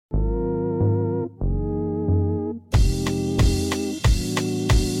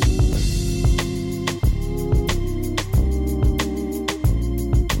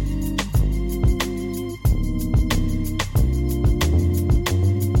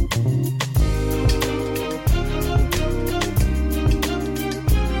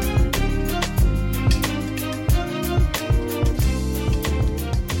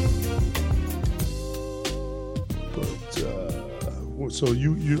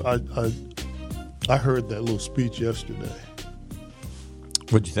I heard that little speech yesterday.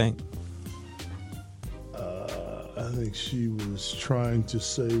 What'd you think? I think she was trying to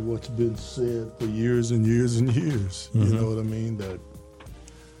say what's been said for years and years and years. Mm-hmm. You know what I mean? That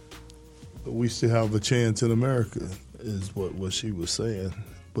we still have a chance in America is what she was saying.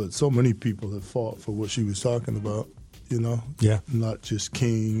 But so many people have fought for what she was talking about, you know? Yeah. Not just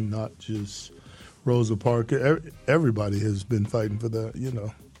King, not just Rosa Parks. Everybody has been fighting for that, you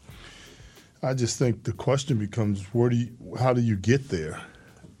know. I just think the question becomes, how do you get there?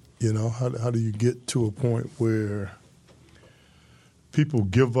 You know, how do you get to a point where people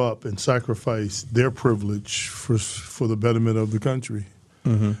give up and sacrifice their privilege for the betterment of the country?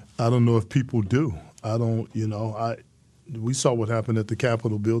 Mm-hmm. I don't know if people do. I don't, you know, we saw what happened at the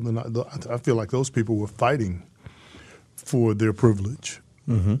Capitol building. I feel like those people were fighting for their privilege.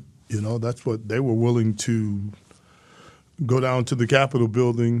 Mm-hmm. You know, that's what they were willing to go down to the Capitol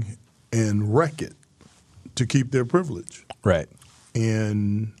building and wreck it to keep their privilege. Right.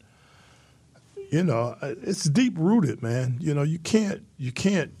 And you know, it's deep rooted, man. You know, you can't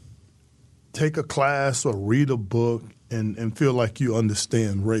take a class or read a book and feel like you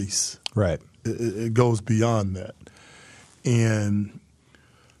understand race. Right. It goes beyond that. And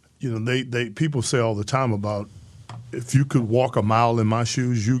you know, they people say all the time about if you could walk a mile in my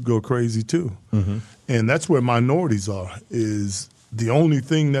shoes, you'd go crazy too. Mm-hmm. And that's where minorities are. Is the only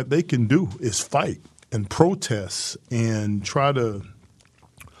thing that they can do is fight and protest and try to.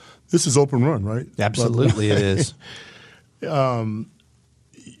 This is open run, right? Absolutely, it is. You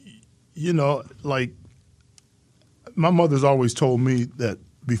know, like my mother's always told me that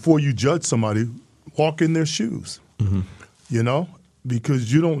before you judge somebody, walk in their shoes. Mm-hmm. You know,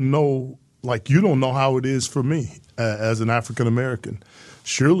 because you don't know how it is for me as an African American.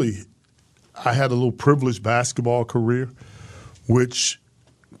 Surely, I had a little privileged basketball career, which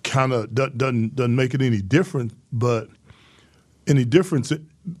kind of doesn't make it any different, but the difference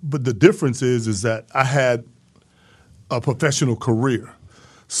is that I had a professional career,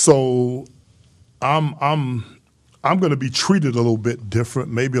 so I'm going to be treated a little bit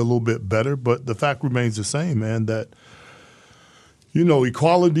different, maybe a little bit better. But the fact remains the same, man. That you know,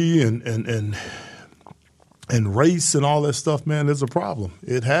 equality and race and all that stuff, man, is a problem.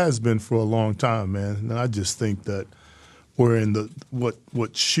 It has been for a long time, man. And I just think that we're in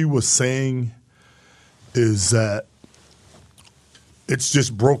what she was saying is that it's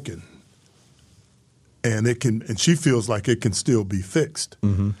just broken, and she feels like it can still be fixed.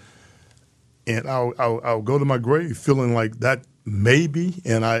 Mm-hmm. And I'll go to my grave feeling like that maybe,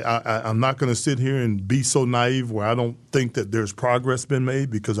 and I'm not going to sit here and be so naive where I don't think that there's progress been made,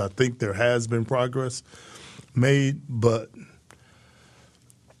 because I think there has been progress made, but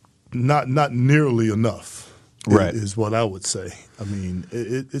not nearly enough. Right. Is what I would say. I mean,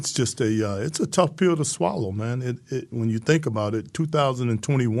 it's just it's a tough pill to swallow, man. When you think about it,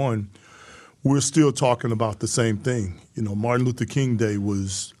 2021, we're still talking about the same thing. You know, Martin Luther King Day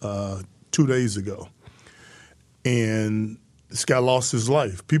was 2 days ago, and this guy lost his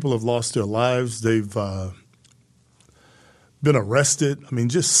life. People have lost their lives. They've been arrested. I mean,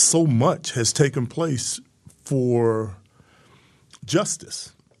 just so much has taken place for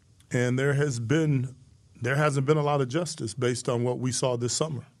justice, and there hasn't been a lot of justice based on what we saw this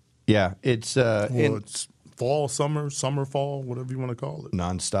summer. Yeah, it's it's fall, summer, fall, whatever you want to call it.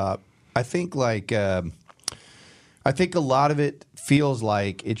 Nonstop. I think I think a lot of it feels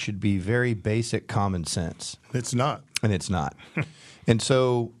like it should be very basic common sense. It's not. And it's not. And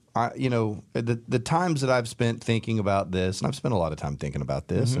so, the times that I've spent thinking about this, and I've spent a lot of time thinking about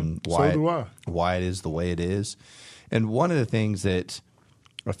this, and why it is the way it is. And one of the things that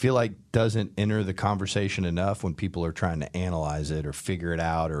I feel like doesn't enter the conversation enough when people are trying to analyze it or figure it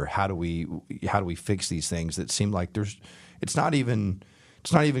out, or how do we fix these things that seem like it's not even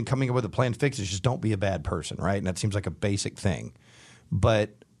coming up with a plan to fix it. It's just don't be a bad person, right? And that seems like a basic thing. But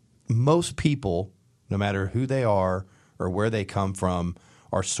most people, no matter who they are or where they come from,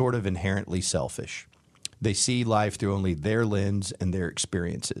 are sort of inherently selfish. They see life through only their lens and their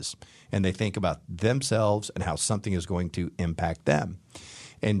experiences, and they think about themselves and how something is going to impact them.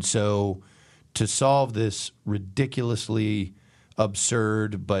 And so to solve this ridiculously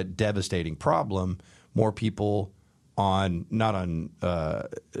absurd but devastating problem, more people I'm talking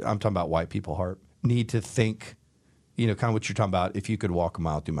about white people, Harp, need to think, kind of what you're talking about, if you could walk a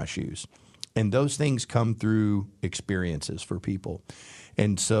mile through my shoes. And those things come through experiences for people.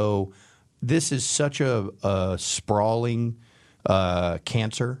 And so this is such a sprawling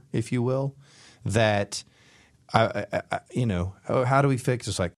cancer, if you will, that how do we fix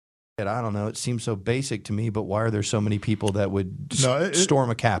this? Like, I don't know. It seems so basic to me, but why are there so many people that would storm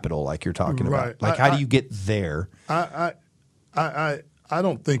a Capitol like you're talking about? Like, how do you get there? I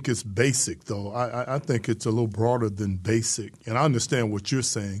don't think it's basic, though. I think it's a little broader than basic. And I understand what you're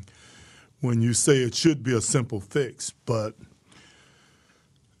saying when you say it should be a simple fix, but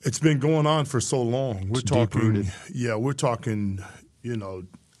it's been going on for so long. We're talking, we're talking,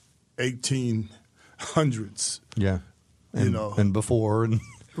 1800s. Yeah. And before.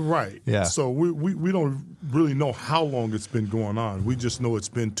 Right. Yeah. So we don't really know how long it's been going on. We just know it's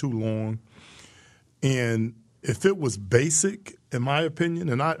been too long. And if it was basic, in my opinion,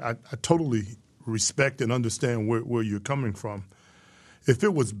 and I totally respect and understand where you're coming from, if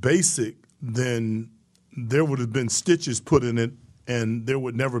it was basic, then there would have been stitches put in it and there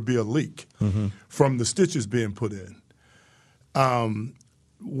would never be a leak from the stitches being put in.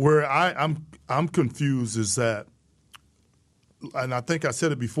 Where I'm confused is that, and I think I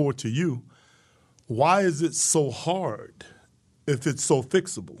said it before to you, why is it so hard if it's so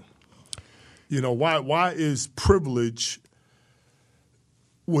fixable? Why is privilege –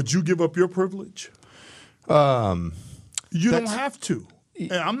 would you give up your privilege? You don't have to.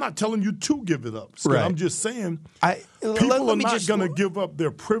 And I'm not telling you to give it up, Skin. Right. I'm just saying people are not going to give up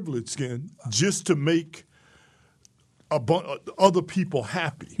their privilege, Skin, just to make other people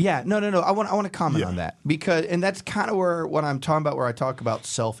happy. Yeah, no. I want to comment on that because, and that's kind of what I'm talking about. Where I talk about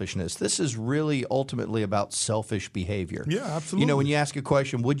selfishness. This is really ultimately about selfish behavior. Yeah, absolutely. When you ask a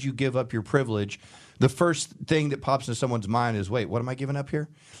question, would you give up your privilege? The first thing that pops into someone's mind is, wait, what am I giving up here?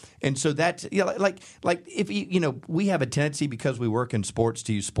 And so that's like if we have a tendency because we work in sports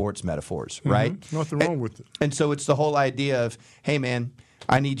to use sports metaphors, right? Nothing wrong with it. And so it's the whole idea of, hey man,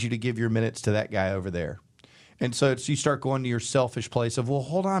 I need you to give your minutes to that guy over there. And so you start going to your selfish place of, well,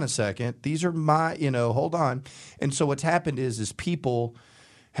 hold on a second. These are my, hold on. And so what's happened is people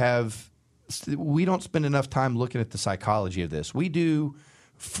we don't spend enough time looking at the psychology of this. We do.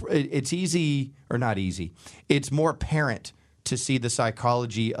 It's easy or not easy. It's more apparent to see the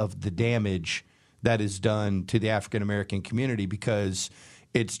psychology of the damage that is done to the African American community because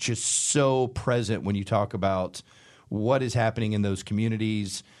it's just so present when you talk about what is happening in those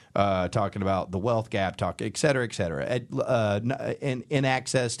communities. Talking about the wealth gap, et cetera, in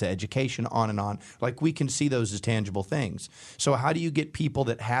access to education, on and on. Like we can see those as tangible things. So how do you get people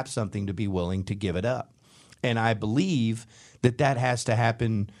that have something to be willing to give it up? And I believe that has to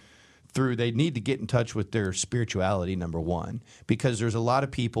happen they need to get in touch with their spirituality, number one, because there's a lot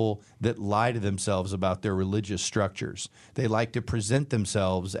of people that lie to themselves about their religious structures. They like to present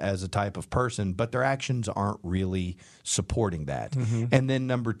themselves as a type of person, but their actions aren't really supporting that. And then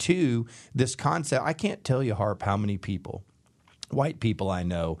number two, this concept, I can't tell you, Harp, how many people, white people I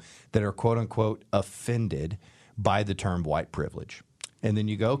know, that are quote unquote offended by the term white privilege. And then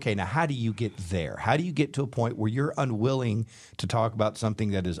you go, okay, now how do you get there? How do you get to a point where you're unwilling to talk about something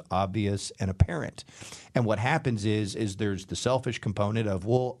that is obvious and apparent? And what happens is there's the selfish component of,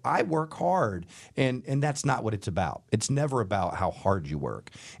 well, I work hard. And that's not what it's about. It's never about how hard you work.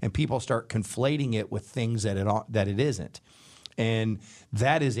 And people start conflating it with things that it isn't. And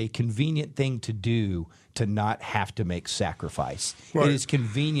that is a convenient thing to do to not have to make sacrifice. Right. It is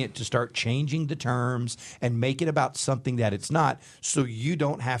convenient to start changing the terms and make it about something that it's not, so you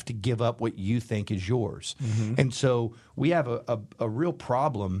don't have to give up what you think is yours. And so we have a real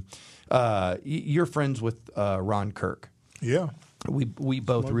problem. You're friends with Ron Kirk. Yeah. We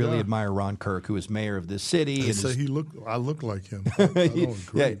both really admire Ron Kirk, who is mayor of this city. They say I look like him. I don't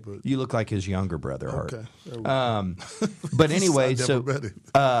agree, but you look like his younger brother, Hart. Okay. But anyway, so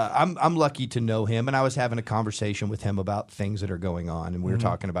I'm lucky to know him, and I was having a conversation with him about things that are going on, and we were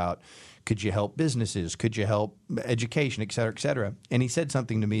talking about, could you help businesses? Could you help education, et cetera, et cetera? And he said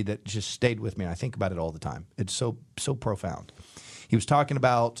something to me that just stayed with me, and I think about it all the time. It's so profound. He was talking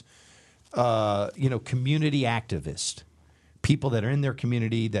about community activists. People that are in their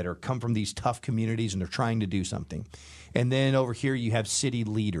community that come from these tough communities and they're trying to do something. And then over here you have city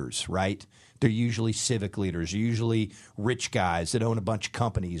leaders, right? They're usually civic leaders. They're usually rich guys that own a bunch of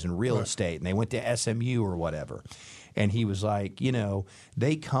companies and real estate, and they went to SMU or whatever. And he was like,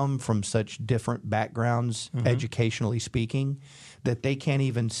 they come from such different backgrounds, educationally speaking, that they can't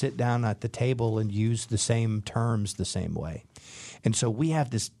even sit down at the table and use the same terms the same way. And so we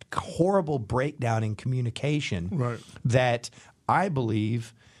have this horrible breakdown in communication that I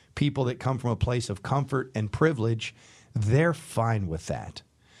believe people that come from a place of comfort and privilege, they're fine with that.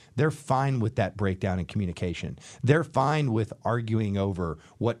 They're fine with that breakdown in communication. They're fine with arguing over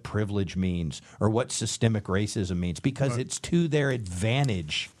what privilege means or what systemic racism means because it's to their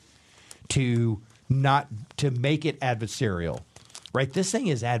advantage to make it adversarial. right? This thing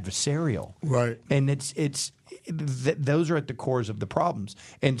is adversarial. Right. And those are at the cores of the problems.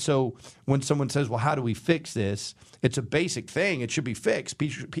 And so when someone says, well, how do we fix this? It's a basic thing. It should be fixed.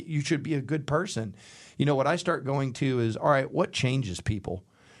 You should be a good person. You know, what I start going to is, all right, what changes people?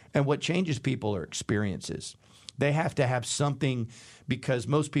 And what changes people are experiences. They have to have something, because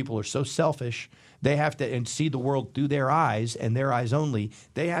most people are so selfish. They have to and see the world through their eyes and their eyes only.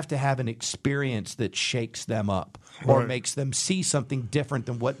 They have to have an experience that shakes them up or makes them see something different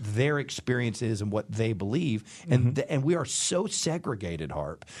than what their experience is and what they believe. And and we are so segregated,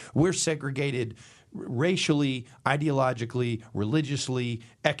 Harp. We're segregated racially, ideologically, religiously,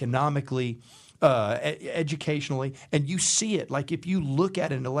 economically, educationally. And you see it. Like if you look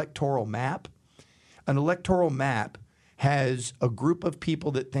at an electoral map has a group of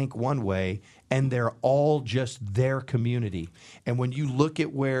people that think one way, and they're all just their community. And when you look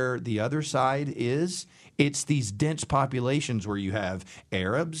at where the other side is, it's these dense populations where you have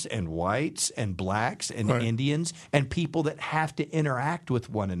Arabs and whites and blacks and Indians and people that have to interact with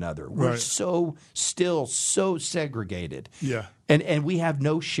one another. We're still so segregated. Yeah. And we have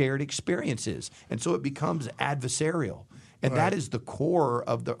no shared experiences. And so it becomes adversarial. And that is the core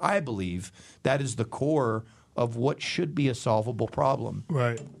of I believe that is the core of what should be a solvable problem.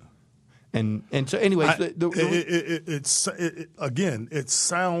 Right. And so, anyways,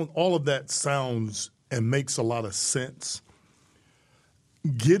 all of that sounds and makes a lot of sense.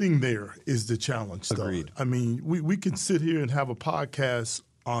 Getting there is the challenge, though. Agreed. I mean, we can sit here and have a podcast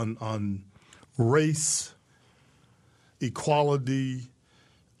on race, equality,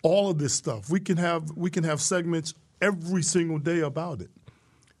 all of this stuff. We can have segments every single day about it.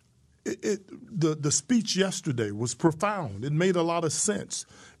 The speech yesterday was profound. It made a lot of sense.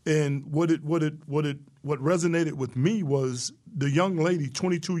 And what resonated with me was the young lady,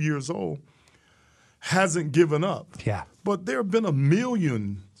 22 years old, hasn't given up. Yeah. But there have been a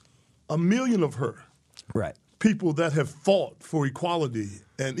million of her. Right. People that have fought for equality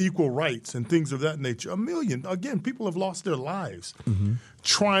and equal rights and things of that nature. A million. Again, people have lost their lives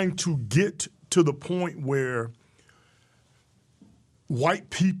trying to get to the point where white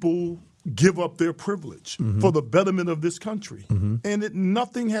people give up their privilege for the betterment of this country. And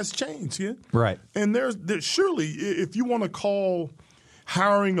nothing has changed here. Right. And there's surely, if you want to call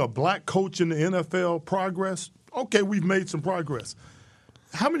hiring a black coach in the NFL progress, okay, we've made some progress.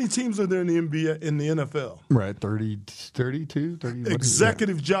 How many teams are there in the NBA, in the NFL? Right, 32, 30.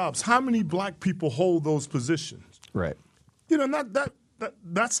 Executive jobs. How many black people hold those positions? Right. You know,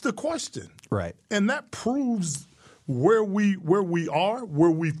 that's the question. Right. And that proves where we are,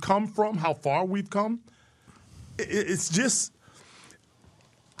 where we've come from, how far we've come. It's just,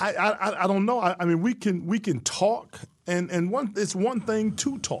 I don't know. I mean, we can talk, and it's one thing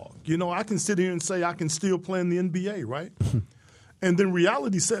to talk. You know, I can sit here and say I can still play in the NBA, right? And then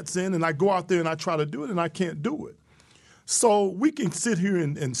reality sets in, and I go out there and I try to do it, and I can't do it. So we can sit here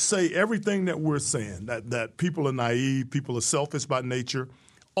and say everything that we're saying, that people are naive, people are selfish by nature.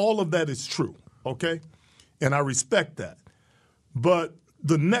 All of that is true, okay? And I respect that. But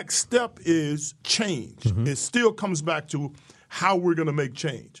the next step is change. It still comes back to how we're going to make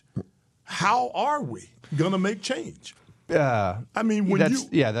change. How are we going to make change? I mean,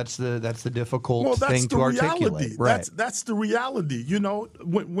 that's the difficult thing to articulate. Right. That's the reality. You know,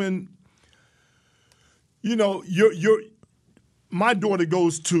 when you know my daughter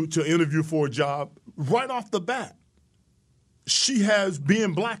goes to interview for a job, right off the bat, she has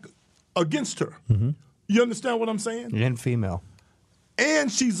being black against her. You understand what I'm saying? And female.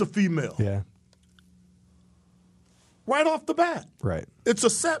 And she's a female. Yeah. Right off the bat. Right. It's a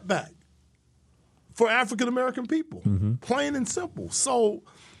setback for African-American people, plain and simple. So,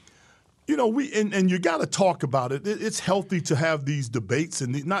 you know, and you got to talk about it. It's healthy to have these debates,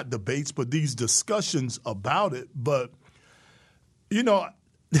 and not debates, but these discussions about it. But, you know,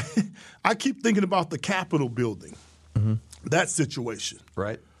 I keep thinking about the Capitol building, that situation.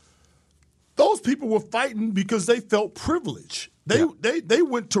 Right. Those people were fighting because they felt privilege. They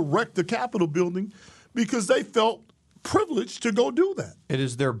went to wreck the Capitol building because they felt privileged to go do that. It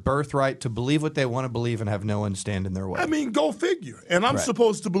is their birthright to believe what they want to believe and have no one stand in their way. I mean, go figure. And I'm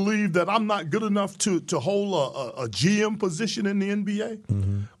supposed to believe that I'm not good enough to hold a GM position in the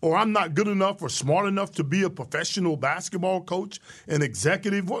NBA, or I'm not good enough or smart enough to be a professional basketball coach, an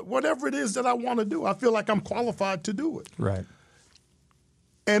executive, whatever it is that I want to do. I feel like I'm qualified to do it. Right.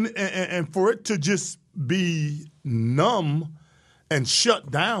 And for it to just be numb and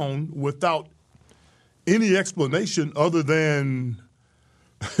shut down without any explanation other than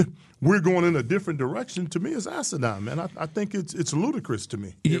we're going in a different direction, to me, is asinine, man. I think it's ludicrous to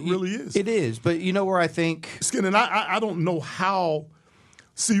me. It really is. It is. But you know where I think Skin, and I don't know how.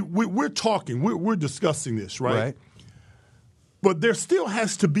 See, we're talking, we're discussing this, right? But there still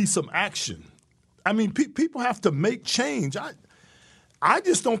has to be some action. I mean, people have to make change. I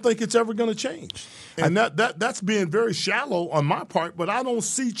just don't think it's ever going to change. And that's being very shallow on my part, but I don't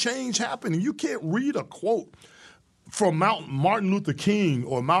see change happening. You can't read a quote from Martin Luther King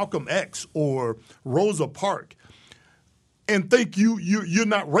or Malcolm X or Rosa Parks and think you're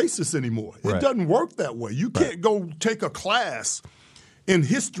not racist anymore. It doesn't work that way. You can't go take a class in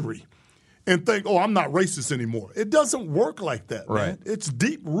history and think, oh, I'm not racist anymore. It doesn't work like that, man. It's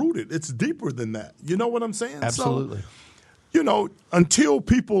deep-rooted. It's deeper than that. You know what I'm saying? Absolutely. So, you know, until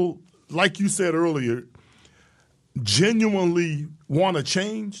people, like you said earlier, genuinely want to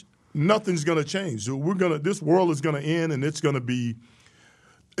change, nothing's going to change. So this world is going to end, and it's going to be.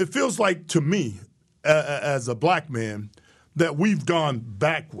 It feels like to me, as a black man, that we've gone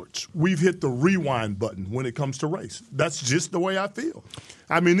backwards. We've hit the rewind button when it comes to race. That's just the way I feel.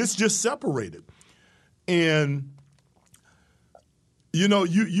 I mean, it's just separated, and you know,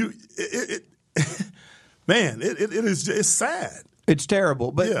 man, it's sad. It's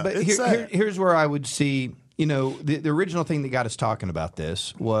terrible. But sad. Here's where I would see. You know, the original thing that got us talking about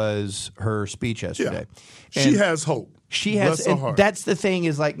this was her speech yesterday. Yeah. She has hope. She has. And that's the thing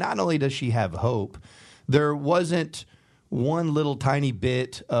is, like, not only does she have hope, there wasn't one little tiny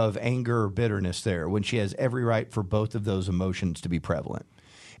bit of anger or bitterness there when she has every right for both of those emotions to be prevalent.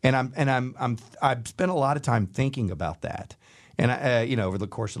 And I've spent a lot of time thinking about that, and you know, over the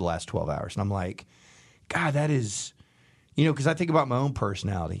course of the last 12 hours, and I'm like, God, that is, you know, because I think about my own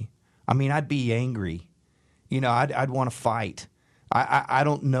personality. I mean, I'd be angry. You know, I'd want to fight. I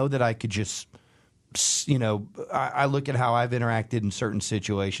don't know that I could just, you know, I look at how I've interacted in certain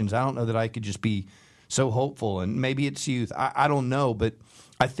situations. I don't know that I could just be so hopeful, and maybe it's youth. I don't know, but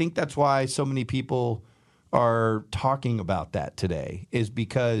I think that's why so many people are talking about that today, is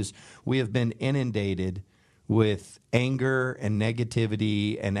because we have been inundated with anger and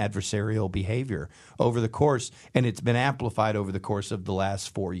negativity and adversarial behavior over the course, and it's been amplified over the course of the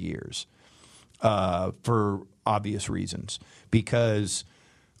last 4 years for obvious reasons, because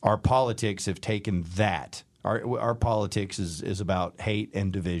our politics have taken that. Our politics is about hate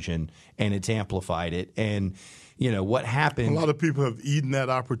and division, and it's amplified it. And, you know, what happened... A lot of people have eaten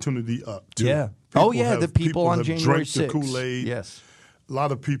that opportunity up, too. Yeah. The people on January 6th. Drank the Kool-Aid. Yes. A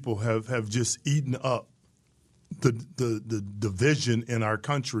lot of people have just eaten up the division in our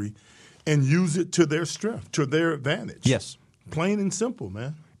country and use it to their strength, to their advantage. Yes. Plain and simple,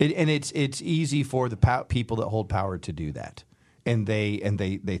 man. And it's easy for the people that hold power to do that. And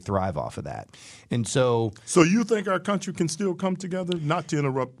they thrive off of that. And so you think our country can still come together? Not to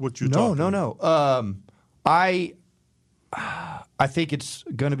interrupt what you're talking about. No. I think it's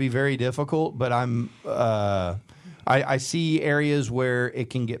going to be very difficult, but I see areas where it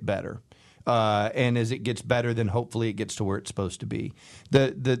can get better. And as it gets better, then hopefully it gets to where it's supposed to be.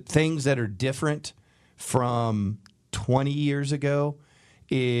 The things that are different from 20 years ago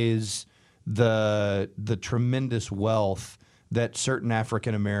is the tremendous wealth that certain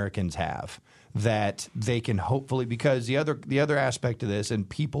African Americans have, that they can hopefully, because the other aspect of this, and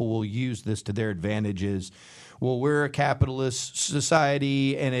people will use this to their advantage, is, well, we're a capitalist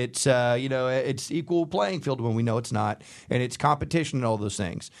society, and it's it's equal playing field, when we know it's not, and it's competition and all those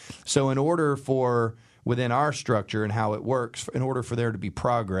things. So in order for, within our structure and how it works, in order for there to be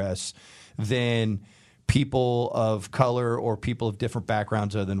progress, then people of color or people of different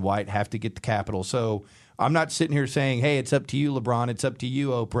backgrounds other than white have to get the capital. So I'm not sitting here saying, hey, it's up to you, LeBron, it's up to you,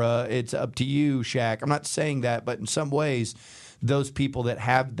 Oprah, it's up to you, Shaq. I'm not saying that, but in some ways, those people that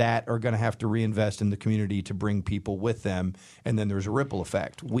have that are going to have to reinvest in the community to bring people with them, and then there's a ripple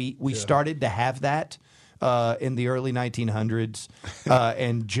effect. We started to have that in the early 1900s,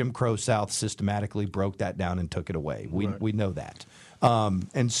 and Jim Crow South systematically broke that down and took it away. We know that.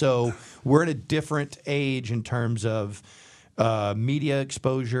 And so we're in a different age in terms of media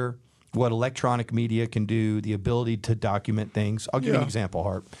exposure, what electronic media can do, the ability to document things. I'll give you an example,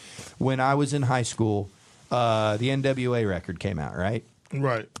 Harp. When I was in high school, the NWA record came out, right?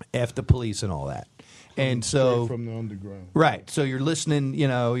 Right. F the Police and all that. And so from the underground. Right. So you're listening,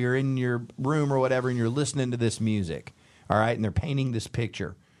 you're in your room or whatever, and you're listening to this music, all right? And they're painting this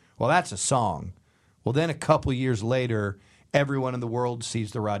picture. Well, that's a song. Well, then a couple years later, everyone in the world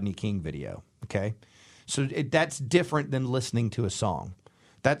sees the Rodney King video, okay? So that's different than listening to a song.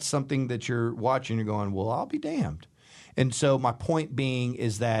 That's something that you're watching, you're going, well, I'll be damned. And so my point being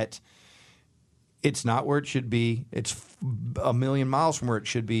is that It's not where it should be. It's a million miles from where it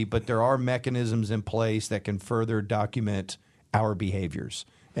should be, but there are mechanisms in place that can further document our behaviors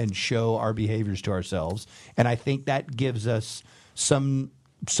and show our behaviors to ourselves. And I think that gives us some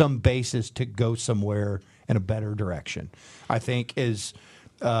basis to go somewhere in a better direction. I think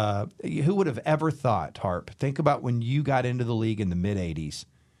who would have ever thought, Harp, think about when you got into the league in the mid-'80s.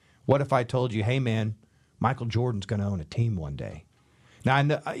 What if I told you, hey, man, Michael Jordan's going to own a team one day? Now, I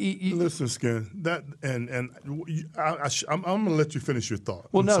know, listen, Skin. That I'm going to let you finish your thought.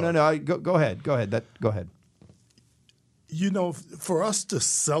 Well, no. Go ahead. Go ahead. You know, for us to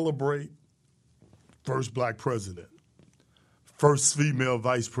celebrate first black president, first female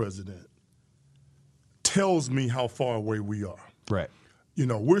vice president, tells me how far away we are. Right. You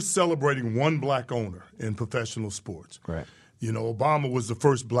know, we're celebrating one black owner in professional sports. Right. You know, Obama was the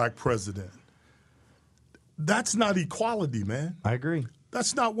first black president. That's not equality, man. I agree.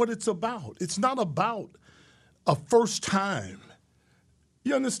 That's not what it's about. It's not about a first time.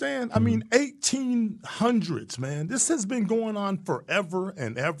 You understand? Mm-hmm. I mean, 1800s, man. This has been going on forever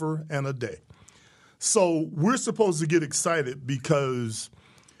and ever and a day. So we're supposed to get excited because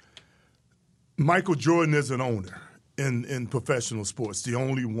Michael Jordan is an owner in professional sports, the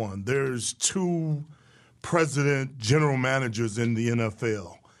only one. There's 2 president, general managers in the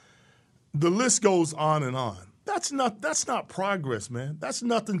NFL. The list goes on and on. That's not progress, man. That's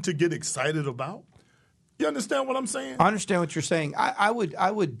nothing to get excited about. You understand what I'm saying? I understand what you're saying. I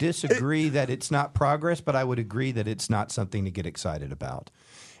would disagree that it's not progress, but I would agree that it's not something to get excited about.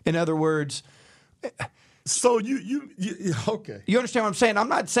 In other words, so you okay? You understand what I'm saying? I'm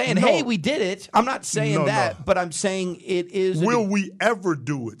not saying, hey, we did it. I'm not saying that, but I'm saying it is. Will we ever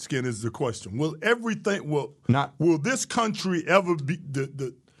do it? Skin is the question. Will everything? Will this country ever be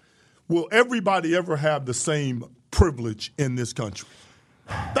Will everybody ever have the same privilege in this country?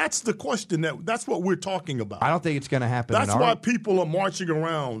 That's the question. That's what we're talking about. I don't think it's going to happen. That's why people are marching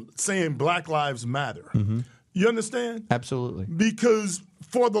around saying Black Lives Matter. Mm-hmm. You understand? Absolutely. Because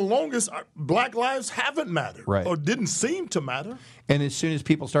for the longest, Black lives haven't mattered, right, or didn't seem to matter. And as soon as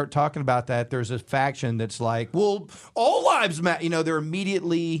people start talking about that, there's a faction that's like, "Well, all lives matter." You know, they're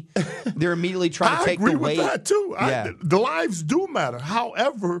immediately trying to take the weight. I agree with that too. Yeah. The lives do matter.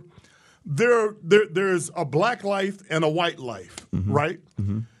 However, there's a black life and a white life, mm-hmm, right?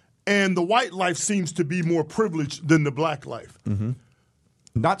 Mm-hmm. And the white life seems to be more privileged than the black life. Mm-hmm.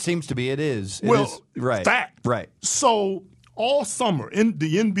 Not seems to be. It is. Right. Fact. Right. So all summer in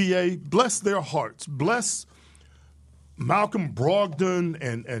the NBA, bless their hearts, bless Malcolm Brogdon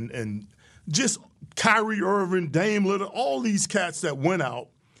and just Kyrie Irving, Dame Lillard, all these cats that went out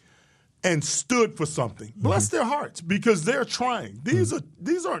and stood for something. Mm-hmm. Bless their hearts because they're trying. These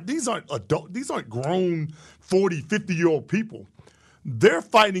aren't grown 40, 50-year-old people. They're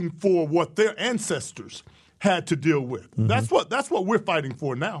fighting for what their ancestors had to deal with. Mm-hmm. That's what we're fighting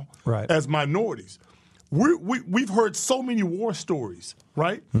for now, right, as minorities. We've heard so many war stories,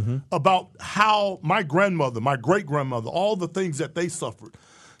 right, mm-hmm, about how my grandmother, my great-grandmother, all the things that they suffered.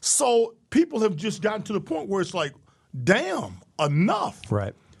 So people have just gotten to the point where it's like, damn, enough.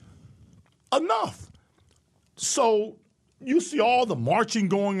 Right. Enough. So you see all the marching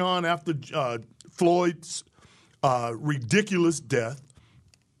going on after Floyd's ridiculous death.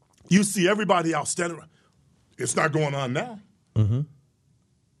 You see everybody out standing around. It's not going on now. Mm-hmm.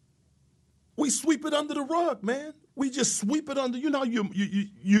 We sweep it under the rug, man. We just sweep it under. You know,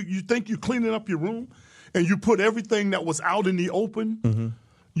 you think you're cleaning up your room, and you put everything that was out in the open. Mm-hmm.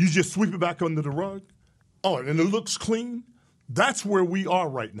 You just sweep it back under the rug. Oh, and it looks clean. That's where we are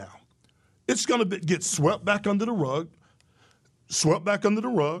right now. It's going to get swept back under the rug,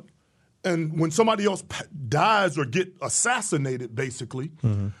 and when somebody else dies or get assassinated, basically,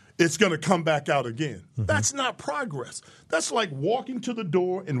 mm-hmm, it's going to come back out again. Mm-hmm. That's not progress. That's like walking to the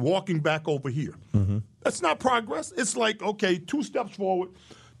door and walking back over here. Mm-hmm. That's not progress. It's like, okay, 2 steps forward,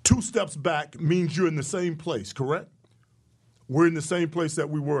 2 steps back means you're in the same place, correct? We're in the same place that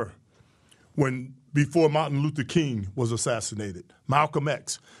we were before Martin Luther King was assassinated, Malcolm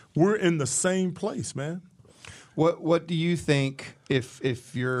X. We're in the same place, man. What do you think if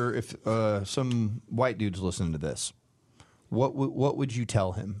some white dude's listening to this? What would you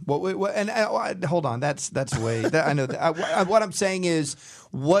tell him? Hold on, that's way. I know. What I'm saying is,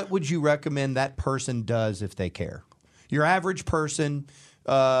 what would you recommend that person does if they care? Your average person, he's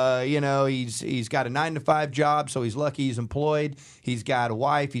got a 9-to-5 job, so he's lucky he's employed. He's got a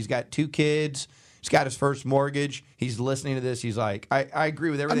wife. He's got 2 kids. He's got his first mortgage. He's listening to this. He's like, I agree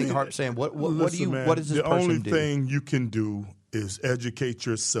with everything Harp's saying. What does this person do? The only thing you can do is educate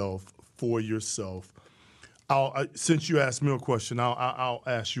yourself for yourself. since you asked me a question, I'll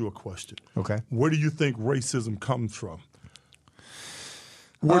ask you a question. Okay. Where do you think racism comes from?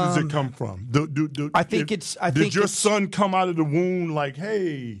 Where does it come from? Did your son come out of the womb like,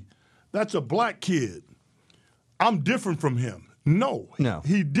 hey, that's a black kid, I'm different from him? No,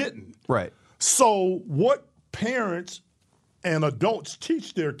 he didn't. Right. So what parents and adults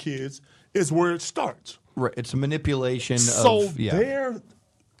teach their kids is where it starts. Right. It's a manipulation there,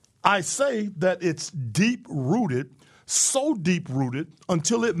 I say that it's deep-rooted, so deep-rooted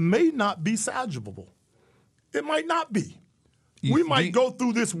until it may not be salvageable. It might not be. We might go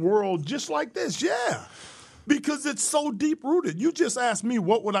through this world just like this, yeah, because it's so deep-rooted. You just asked me,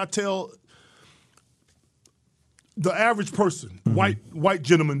 what would I tell the average person, white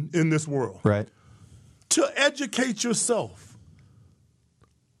gentleman in this world? Right. To educate yourself,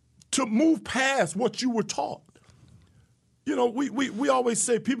 to move past what you were taught. You know, we always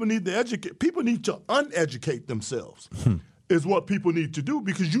say people need to educate. People need to uneducate themselves is what people need to do,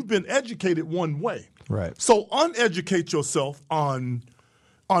 because you've been educated one way. Right. So uneducate yourself on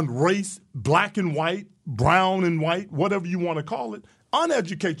race, black and white, brown and white, whatever you want to call it.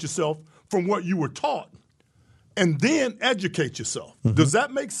 Uneducate yourself from what you were taught, and then educate yourself. Does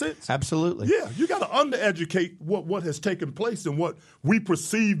that make sense? Absolutely. Yeah, you got to undereducate what has taken place and what we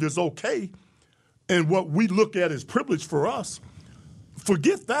perceive as okay and what we look at as privilege for us.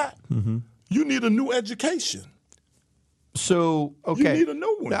 Forget that. You need a new education. So, okay. You need a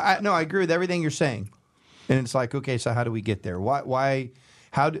new one. I agree with everything you're saying. And it's like, okay, so how do we get there? Why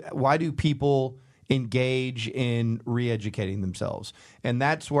do people engage in re-educating themselves? And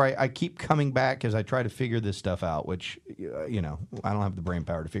that's where I keep coming back as I try to figure this stuff out, which, I don't have the brain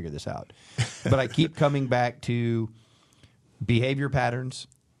power to figure this out. But I keep coming back to behavior patterns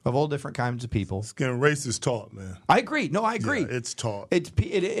of all different kinds of people. Skin race is taught, man. I agree. No, I agree. Yeah, it's taught.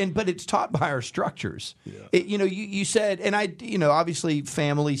 But it's taught by our structures. Yeah. You said, and obviously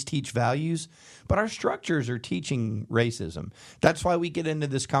families teach values, but our structures are teaching racism. That's why we get into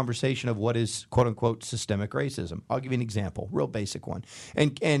this conversation of what is quote unquote systemic racism. I'll give you an example, real basic one.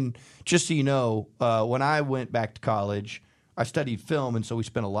 And just so you know, when I went back to college, I studied film, and so we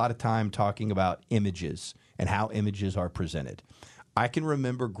spent a lot of time talking about images and how images are presented. I can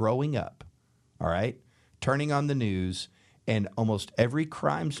remember growing up, all right, turning on the news, and almost every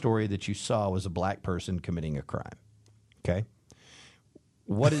crime story that you saw was a black person committing a crime. Okay?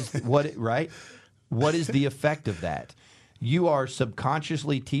 What is the effect of that? You are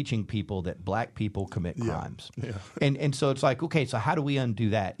subconsciously teaching people that black people commit crimes. Yeah. And so it's like, okay, so how do we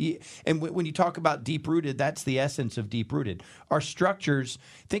undo that? And when you talk about deep-rooted, that's the essence of deep-rooted. Our structures,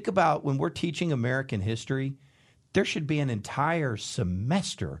 think about when we're teaching American history, there should be an entire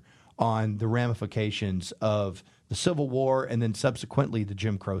semester on the ramifications of the Civil War and then subsequently the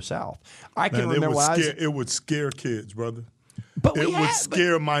Jim Crow South. I can remember it would scare kids, brother. But it would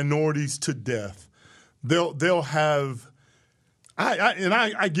scare minorities to death. They'll have.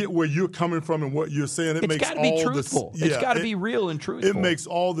 I get where you're coming from and what you're saying. It's got to be truthful. It's got to be real and truthful. It makes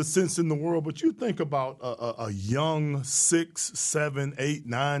all the sense in the world. But you think about a young 6, 7, 8,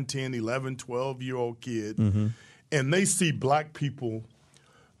 9, 10, 11, 12-year-old kid. And they see black people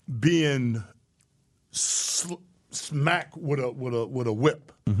being smacked with a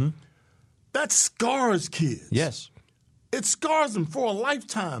whip. That scars kids. Yes. It scars them for a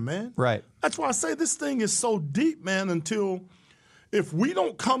lifetime, man. Right. That's why I say this thing is so deep, man, until if we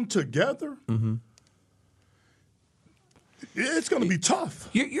don't come together, it's going to be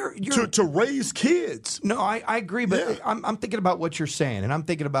tough to raise kids. No, I agree, but I'm thinking about what you're saying, and I'm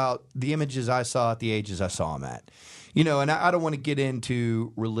thinking about the images I saw at the ages I saw them at. And I don't want to get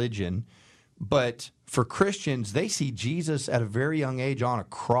into religion, but for Christians, they see Jesus at a very young age on a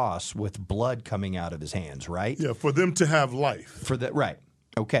cross with blood coming out of his hands, right? Yeah, for them to have life. Right.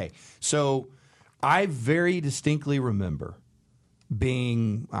 Okay. So I very distinctly remember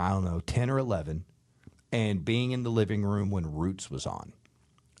being, 10 or 11, and being in the living room when Roots was on.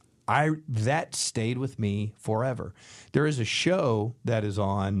 That stayed with me forever. There is a show that is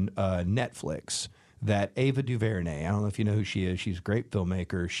on Netflix that Ava DuVernay, I don't know if you know who she is. She's a great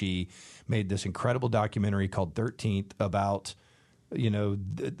filmmaker. She made this incredible documentary called 13th about,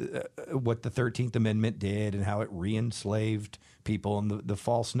 what the 13th Amendment did and how it re-enslaved people and the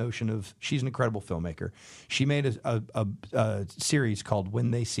false notion of. She's an incredible filmmaker. She made a series called When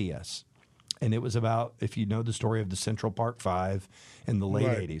They See Us. And it was about, if you know the story of the Central Park Five in the late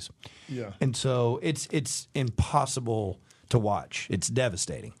 80s. Yeah. And so it's impossible to watch. It's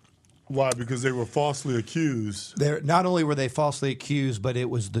devastating. Why? Because they were falsely accused. Not only were they falsely accused, but it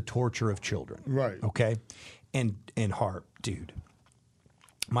was the torture of children. Right. Okay? And Harp, dude,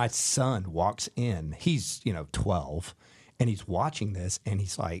 My son walks in. He's, 12, and he's watching this, and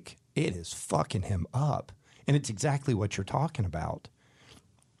he's like, it is fucking him up. And it's exactly what you're talking about.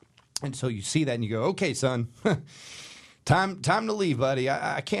 And so you see that, and you go, okay, son, time to leave, buddy.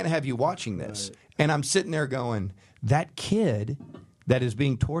 I can't have you watching this. Right. And I'm sitting there going, that kid that is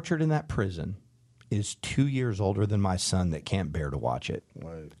being tortured in that prison is 2 years older than my son that can't bear to watch it.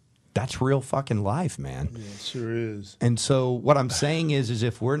 Right. That's real fucking life, man. Yeah, it sure is. And so what I'm saying is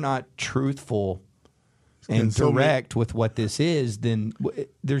if we're not truthful and direct with what this is, then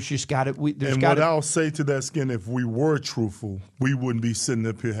there's just got to. And what I'll say to that, Skin, if we were truthful, we wouldn't be sitting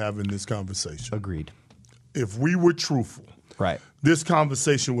up here having this conversation. Agreed. If we were truthful, right, this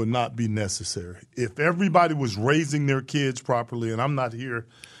conversation would not be necessary. If everybody was raising their kids properly, and I'm not here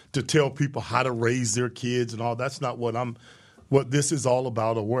to tell people how to raise their kids and all. That's not what this is all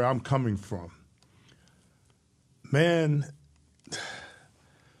about or where I'm coming from. Man,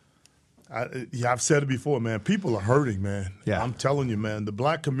 I've said it before, man. People are hurting, man. Yeah. I'm telling you, man. The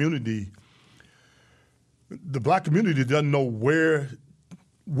black community doesn't know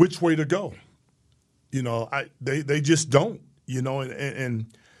which way to go. They just don't. And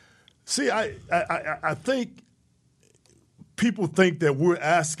see, I think people think that we're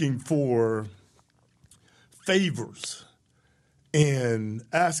asking for favors and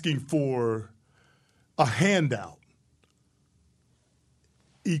asking for a handout.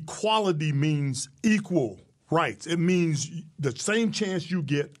 Equality means equal rights. It means the same chance you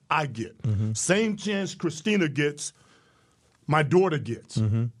get, I get. Mm-hmm. Same chance Christina gets, my daughter gets.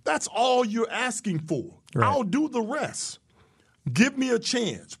 Mm-hmm. That's all you're asking for. Right. I'll do the rest. Give me a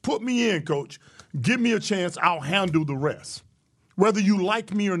chance. Put me in, coach. Give me a chance. I'll handle the rest. Whether you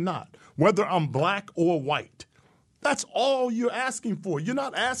like me or not, whether I'm black or white. That's all you're asking for. You're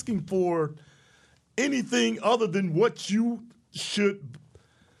not asking for anything other than what you should.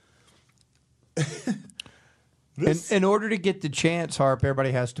 In order to get the chance, Harp,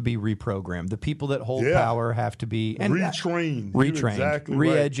 everybody has to be reprogrammed. The people that hold power have to be retrained, exactly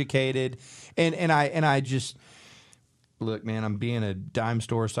re-educated. Right. And I just look, man. I'm being a dime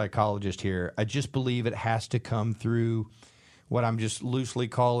store psychologist here. I just believe it has to come through what I'm just loosely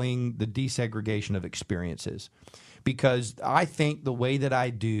calling the desegregation of experiences, because I think the way that I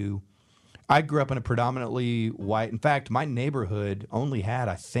grew up in a predominantly white. In fact, my neighborhood only had,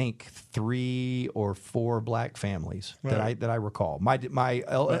 I think, 3 or 4 black families that I recall.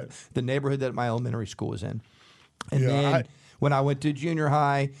 The neighborhood that my elementary school was in, and then when I went to junior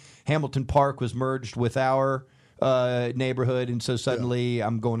high, Hamilton Park was merged with our neighborhood, and so suddenly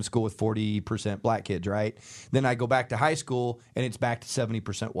I'm going to school with 40% black kids. Right? Then I go back to high school, and it's back to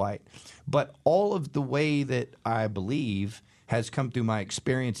 70% white. But all of the way that I believe has come through my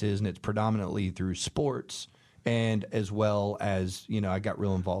experiences, and it's predominantly through sports, and as well as, I got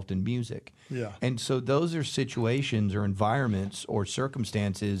real involved in music. Yeah. And so those are situations or environments or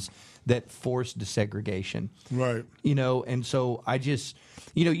circumstances that force desegregation. Right. And so I just,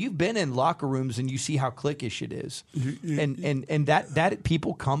 you've been in locker rooms and you see how cliquish it is. And that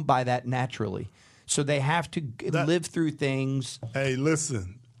people come by that naturally. So they have to live through things. Hey,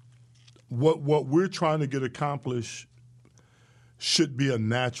 listen, what we're trying to get accomplished should be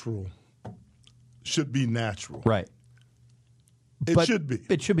natural. Right. It should be.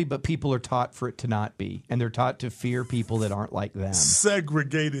 It should be, but people are taught for it to not be. And they're taught to fear people that aren't like them.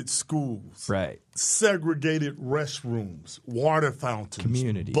 Segregated schools. Right. Segregated restrooms, water fountains,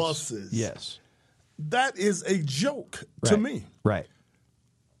 communities, buses. Yes. That is a joke to me. Right.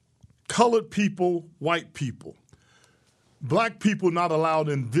 Colored people, white people. Black people not allowed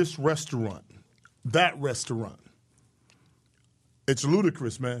in this restaurant, that restaurant. It's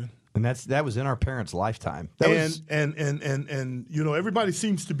ludicrous, man. And that was in our parents' lifetime. And everybody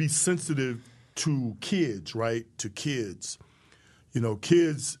seems to be sensitive to kids, right? To kids.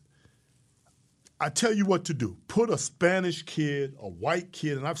 Kids, I tell you what to do. Put a Spanish kid, a white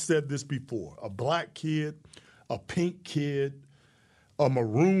kid, and I've said this before, a black kid, a pink kid, a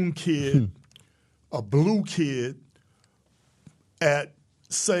maroon kid, a blue kid at,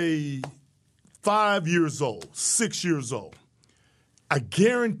 say, 5 years old, 6 years old. I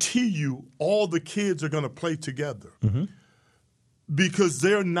guarantee you all the kids are going to play together because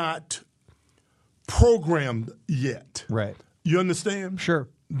they're not programmed yet. Right. You understand? Sure.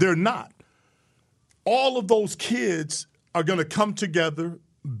 They're not. All of those kids are going to come together.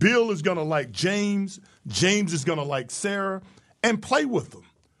 Bill is going to like James. James is going to like Sarah and play with them.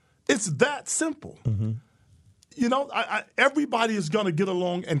 It's that simple. Mm-hmm. Everybody is going to get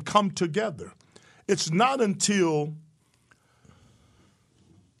along and come together. It's not until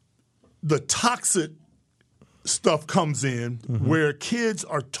the toxic stuff comes in where kids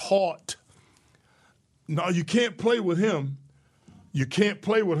are taught, no, you can't play with him. You can't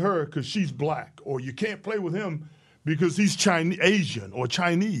play with her because she's black, or you can't play with him because he's Asian or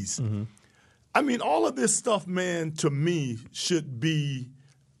Chinese. I mean, all of this stuff, man, to me should be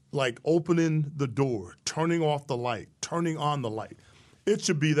like opening the door, turning off the light, turning on the light. It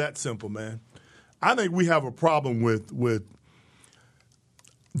should be that simple, man. I think we have a problem with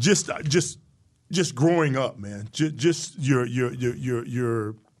just growing up, man. Just your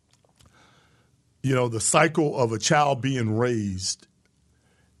the cycle of a child being raised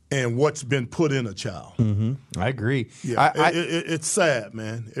and what's been put in a child. I agree. Yeah, it's sad,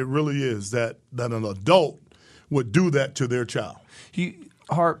 man. It really is that an adult would do that to their child.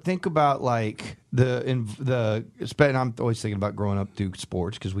 Harp, think about like and I'm always thinking about growing up through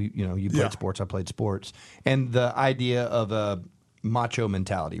sports because you played sports, I played sports, and the idea of a macho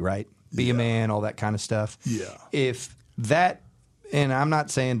mentality, right? Be a man, all that kind of stuff. Yeah. If that, and I'm not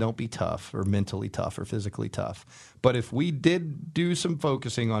saying don't be tough or mentally tough or physically tough, but if we did do some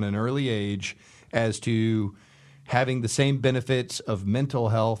focusing on an early age as to having the same benefits of mental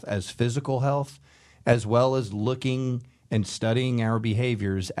health as physical health, as well as looking and studying our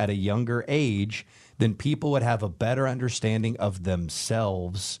behaviors at a younger age, then people would have a better understanding of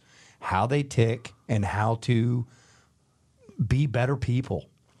themselves, how they tick, and how to be better people.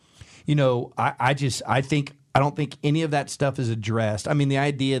 I don't think any of that stuff is addressed. I mean, the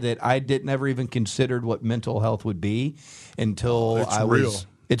idea that I never even considered what mental health would be until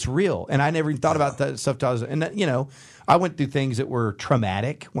it's real. And I never even thought about that stuff. I went through things that were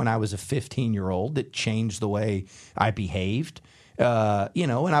traumatic when I was a 15-year-old that changed the way I behaved, and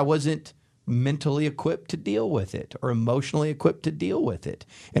I wasn't mentally equipped to deal with it or emotionally equipped to deal with it.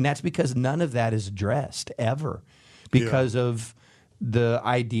 And that's because none of that is addressed ever because of the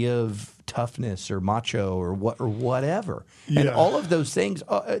idea of toughness or macho or whatever. And all of those things,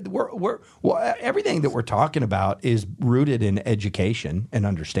 everything that we're talking about is rooted in education and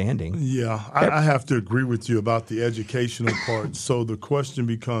understanding. Yeah, I have to agree with you about the educational part. So the question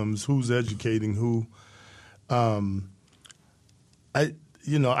becomes, who's educating who? I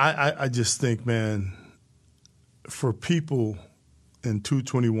just think, man, for people in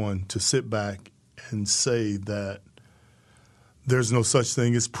 221 to sit back and say that there's no such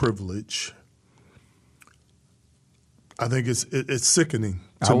thing as privilege, I think it's sickening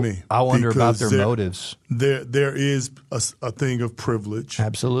to me. I wonder about their motives. There is a thing of privilege.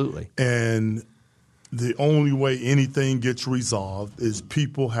 Absolutely. And the only way anything gets resolved is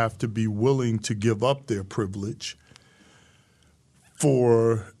people have to be willing to give up their privilege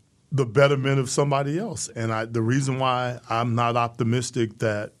for the betterment of somebody else. And the reason why I'm not optimistic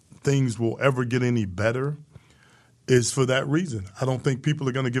that things will ever get any better is for that reason. I don't think people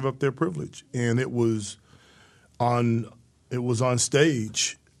are going to give up their privilege. And it was on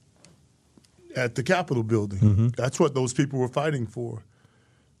stage at the Capitol building. That's what those people were fighting for.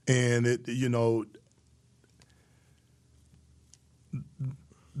 And that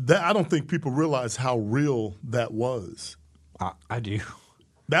I don't think people realize how real that was. I do.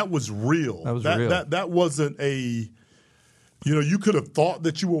 That was real. That was real. That wasn't a. You could have thought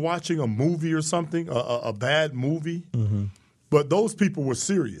that you were watching a movie or something, a bad movie, but those people were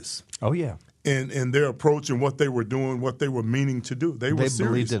serious. Oh, yeah. In their approach and what they were doing, what they were meaning to do. They were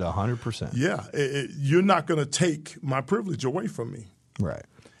serious. Believed it 100%. Yeah. You're not going to take my privilege away from me. Right.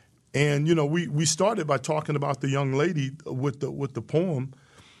 And, we started by talking about the young lady with the poem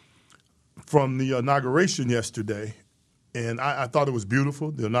from the inauguration yesterday. And I thought it was beautiful,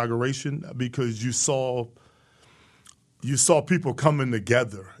 the inauguration, because you saw people coming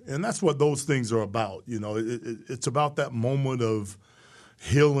together, and that's what those things are about. It's about that moment of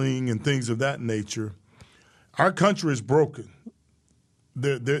healing and things of that nature. Our country is broken.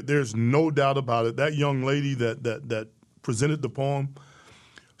 There's no doubt about it. That young lady that presented the poem,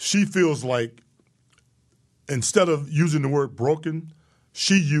 she feels like instead of using the word broken,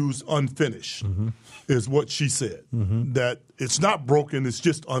 she used unfinished, is what she said. That it's not broken, it's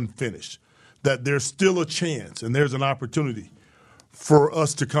just unfinished. That there's still a chance and there's an opportunity for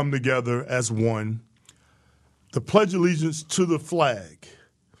us to come together as one. The Pledge of Allegiance to the flag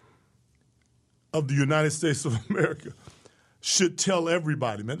of the United States of America should tell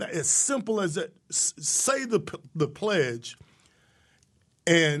everybody, man, that as simple as that, say the pledge,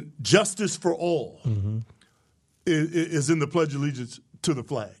 and justice for all is in the Pledge of Allegiance to the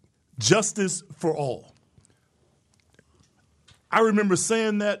flag. Justice for all. I remember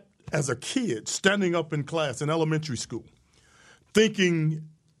saying that as a kid, standing up in class in elementary school, thinking,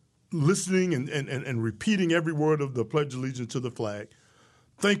 listening and repeating every word of the Pledge of Allegiance to the flag,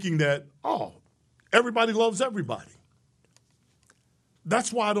 thinking that, everybody loves everybody.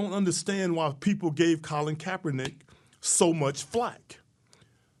 That's why I don't understand why people gave Colin Kaepernick so much flack.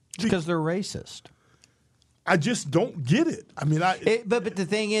 Because they're racist. I just don't get it. I mean, but the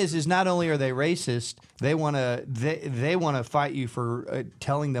thing is not only are they racist, they want to fight you for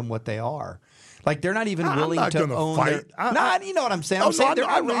telling them what they are. Like they're not even willing to own fight. You know what I'm saying?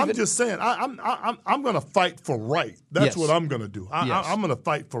 I'm just saying. I'm going to fight for right. That's what I'm going to do. I'm going to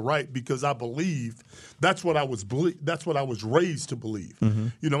fight for right because I believe that's what I was raised to believe. Mm-hmm.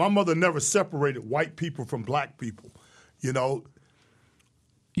 You know, my mother never separated white people from black people. You know.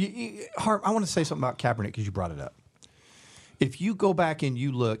 Harp, I want to say something about Kaepernick because you brought it up. If you go back and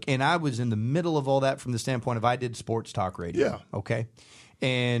you look, and I was in the middle of all that from the standpoint of I did sports talk radio. Yeah. Okay.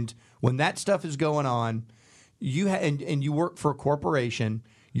 And when that stuff is going on, and you work for a corporation,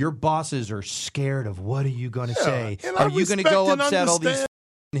 your bosses are scared of what are you going to say? Are you going to go upset all these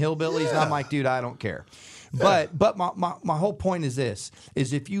hillbillies? And I'm like, dude, I don't care. Yeah. But my whole point is this,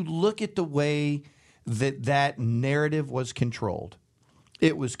 is if you look at the way that narrative was controlled,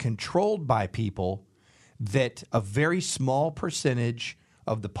 it was controlled by people that a very small percentage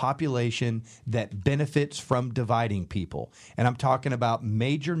of the population that benefits from dividing people. And I'm talking about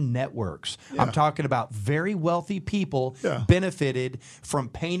major networks. Yeah. I'm talking about very wealthy people benefited from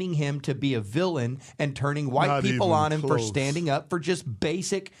painting him to be a villain and turning white people on him for standing up for just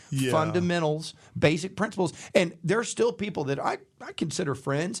basic fundamentals, basic principles. And there's still people that I consider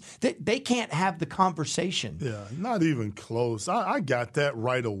friends that they can't have the conversation. Yeah, not even close. I got that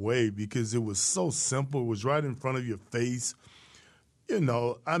right away because it was so simple. It was right in front of your face. You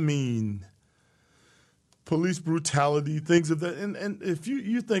know, I mean, police brutality, things of that. And if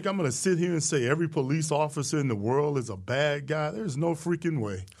you think I'm going to sit here and say every police officer in the world is a bad guy, there's no freaking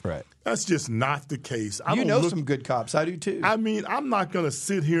way. Right. That's just not the case. You know some good cops. I do too. I mean, I'm not going to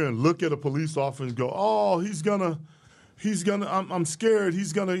sit here and look at a police officer and go, oh, I'm scared.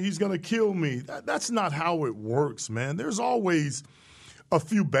 He's gonna kill me. That's not how it works, man. There's always a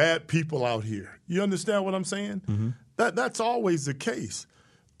few bad people out here. You understand what I'm saying? Mm-hmm. That's always the case.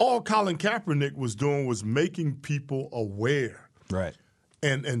 All Colin Kaepernick was doing was making people aware, right,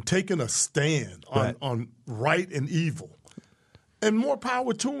 and taking a stand on right and evil. And more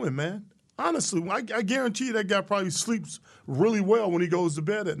power to him, man. Honestly, I guarantee you that guy probably sleeps really well when he goes to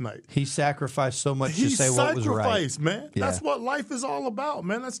bed at night. He sacrificed so much to say what was right. He sacrificed, man. Yeah. That's what life is all about,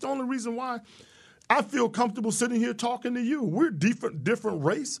 man. That's the only reason why I feel comfortable sitting here talking to you. We're different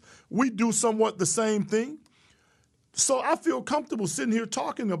race. We do somewhat the same thing. So I feel comfortable sitting here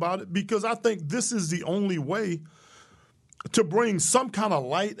talking about it because I think this is the only way to bring some kind of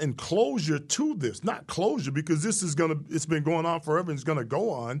light and closure to this. Not closure because it's been going on forever and it's gonna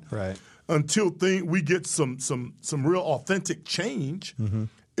go on. Right. Until we get some real authentic change,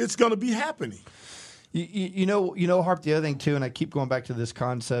 it's gonna be happening. You know, Harp, the other thing too, and I keep going back to this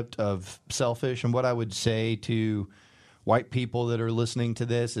concept of selfish, and what I would say to white people that are listening to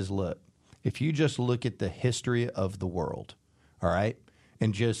this is, look, if you just look at the history of the world, all right,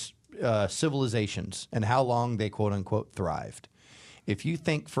 and just civilizations and how long they quote unquote thrived. If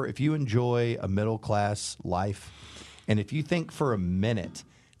you enjoy a middle class life, and if you think for a minute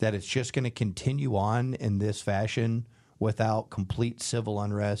that it's just going to continue on in this fashion without complete civil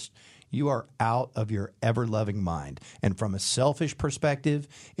unrest, you are out of your ever-loving mind. And from a selfish perspective,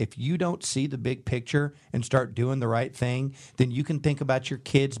 if you don't see the big picture and start doing the right thing, then you can think about your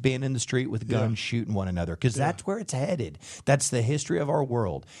kids being in the street with guns shooting one another, because that's where it's headed. That's the history of our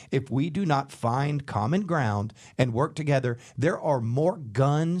world. If we do not find common ground and work together, there are more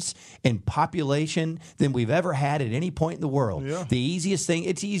guns in population than we've ever had at any point in the world. Yeah. The easiest thing,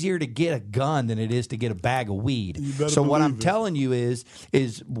 it's easier to get a gun than it is to get a bag of weed. So what I'm telling you is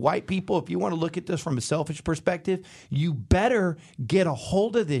white people, if you want to look at this from a selfish perspective, you better get a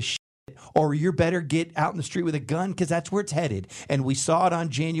hold of this shit, or you better get out in the street with a gun, because that's where it's headed. And we saw it on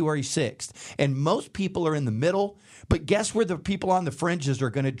January 6th. And most people are in the middle, but guess where the people on the fringes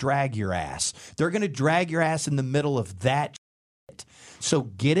are going to drag your ass? They're going to drag your ass in the middle of that shit. So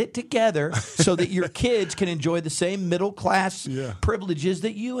get it together so that your kids can enjoy the same middle class privileges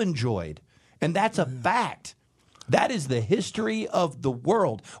that you enjoyed. And that's a fact. That is the history of the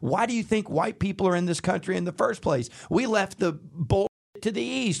world. Why do you think white people are in this country in the first place? We left the bullshit to the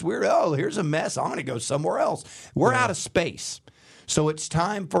east. Here's a mess. I'm going to go somewhere else. We're out of space. So it's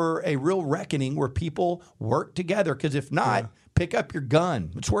time for a real reckoning where people work together, because if not, pick up your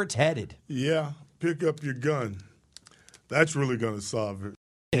gun. It's where it's headed. Yeah, pick up your gun. That's really going to solve it.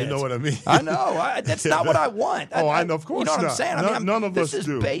 You know what I mean? I know. That's not what I want. I know. Of course not. You know what I'm saying? None of us do. This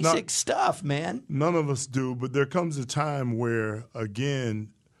is basic stuff, man. None of us do. But there comes a time where,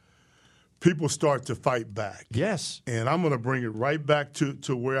 again, people start to fight back. Yes. And I'm going to bring it right back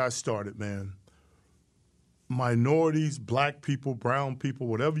to where I started, man. Minorities, black people, brown people,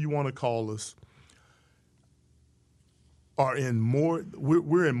 whatever you want to call us, are in more.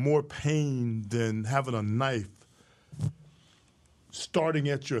 We're in more pain than having a knife starting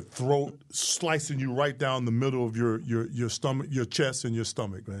at your throat, slicing you right down the middle of your stomach, your chest, and your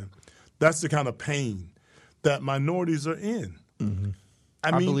stomach, man. That's the kind of pain that minorities are in. Mm-hmm.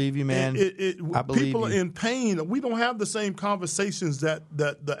 I mean, believe you, man. I believe people are in pain. We don't have the same conversations that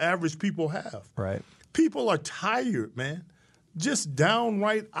the average people have. Right. People are tired, man. Just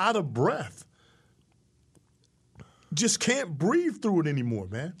downright out of breath. Just can't breathe through it anymore,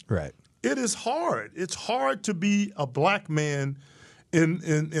 man. Right. It is hard. It's hard to be a black man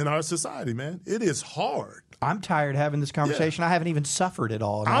in our society, man. It is hard. I'm tired having this conversation. Yeah. I haven't even suffered at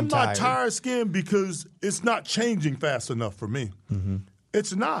all. I'm not tired skinned because it's not changing fast enough for me. Mm-hmm.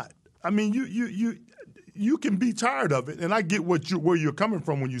 It's not. I mean, you can be tired of it, and I get where you're coming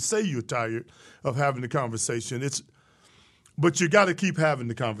from when you say you're tired of having the conversation. But you got to keep having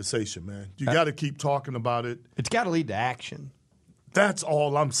the conversation, man. You got to keep talking about it. It's got to lead to action. That's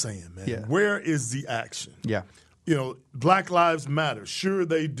all I'm saying, man. Yeah. Where is the action? Yeah. You know, Black Lives Matter. Sure,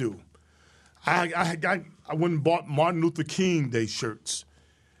 they do. I went and bought Martin Luther King Day shirts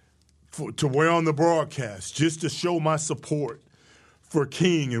to wear on the broadcast just to show my support for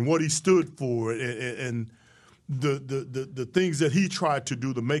King and what he stood for and the things that he tried to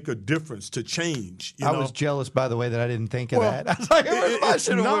do to make a difference, to change. I was jealous, by the way, that I didn't think of that. I was like, it's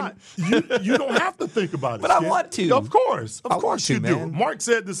not. You don't have to think about it. But I want to. Of course you do. Man. Mark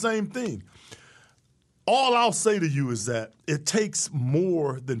said the same thing. All I'll say to you is that it takes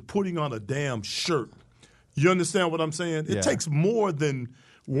more than putting on a damn shirt. You understand what I'm saying? It takes more than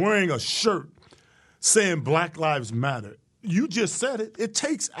wearing a shirt saying Black Lives Matter. You just said it. It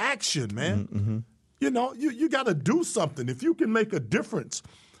takes action, man. Mm-hmm. You know, you got to do something. If you can make a difference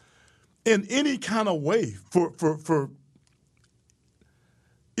in any kind of way for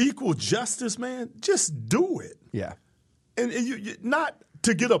equal justice, man, just do it. Yeah. And you not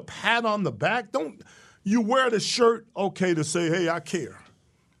to get a pat on the back. Don't you wear the shirt, okay, to say, hey, I care.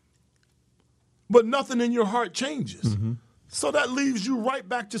 But nothing in your heart changes. Mm-hmm. So that leaves you right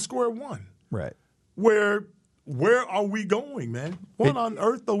back to square one. Right. Where are we going, man? What on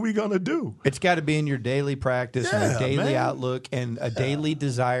earth are we going to do? It's got to be in your daily practice and a daily outlook and a daily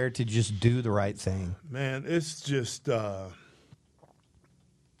desire to just do the right thing. Man, it's just...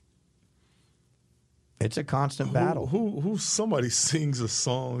 it's a constant battle. Who somebody sings a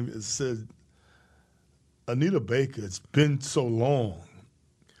song that said, Anita Baker, it's been so long.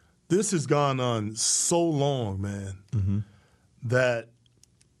 This has gone on so long, man, mm-hmm. that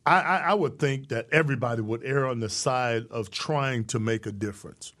I would think that everybody would err on the side of trying to make a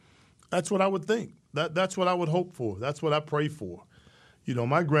difference. That's what I would think. That's what I would hope for. That's what I pray for. You know,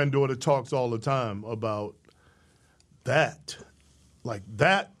 my granddaughter talks all the time about that. Like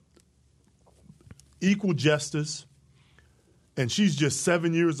that, equal justice, and she's just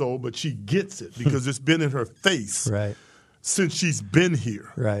 7 years old, but she gets it because it's been in her face right. since she's been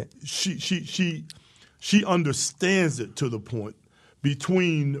here. Right. She understands it to the point.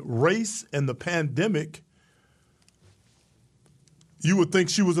 Between race and the pandemic, you would think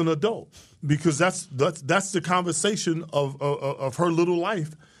she was an adult because that's the conversation of her little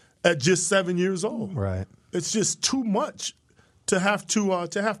life at just 7 years old. Right. It's just too much to have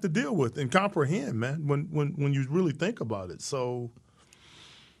to deal with and comprehend, man. When you really think about it, so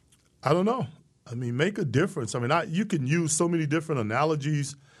I don't know. I mean, make a difference. I mean, you can use so many different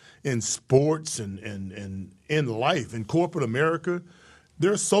analogies in sports and in life, in corporate America.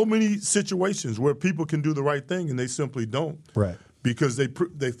 There are so many situations where people can do the right thing and they simply don't. Right. Because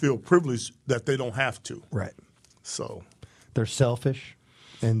they feel privileged that they don't have to. Right. So they're selfish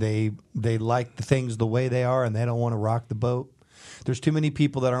and they like the things the way they are and they don't want to rock the boat. There's too many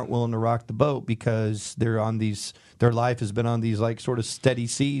people that aren't willing to rock the boat because their life has been on these like sort of steady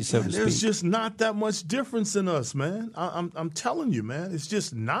seas, so to speak. There's just not that much difference in us, man. I'm telling you, man. It's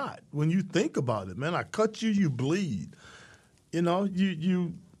just not. When you think about it, man, I cut you, you bleed. You know,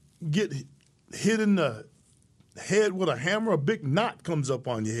 you get hit in the head with a hammer, a big knot comes up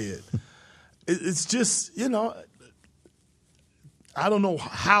on your head. It's just, you know, I don't know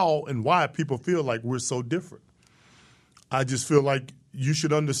how and why people feel like we're so different. I just feel like you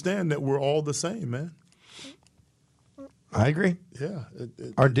should understand that we're all the same, man. I agree. Yeah.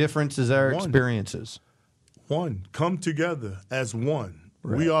 Our difference is our experiences. One. Come together as one.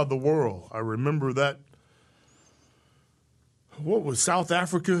 Right. We are the world. I remember that What was South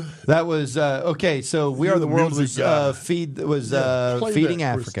Africa? That was okay. So We Are the World was Feeding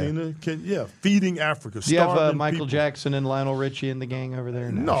Africa. Feeding Africa. Do you have Michael Jackson and Lionel Richie and the gang over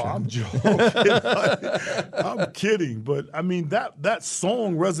there? No, I'm joking. I'm kidding, but I mean that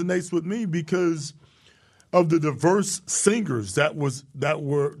song resonates with me because of the diverse singers that was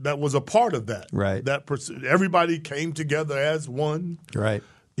a part of that. Right. Everybody came together as one. Right.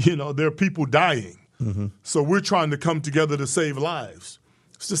 There are people dying. Mm-hmm. So we're trying to come together to save lives.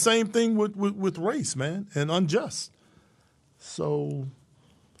 It's the same thing with race, man, and unjust. So,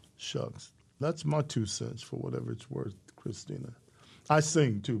 shucks. That's my 2 cents for whatever it's worth, Christina. I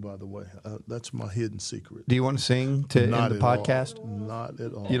sing too, by the way. That's my hidden secret. Do you want to sing to end the podcast? Not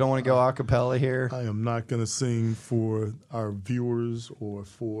at all. You don't want to go a cappella here? I am not going to sing for our viewers or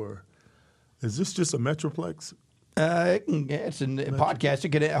for. Is this just a Metroplex? It's a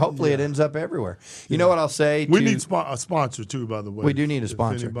podcast. Hopefully, it ends up everywhere. You know what I'll say? We need a sponsor too, by the way. We do need a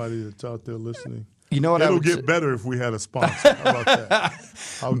sponsor. Anybody that's out there listening. You know what? It'll get better if we had a sponsor. How about that?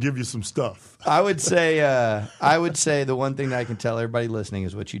 I'll give you some stuff. I would say the one thing that I can tell everybody listening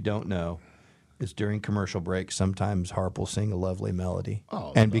is what you don't know is during commercial breaks, sometimes Harp will sing a lovely melody,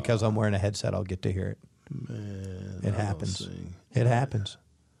 because I'm wearing a headset, I'll get to hear it. Man, it happens. It happens.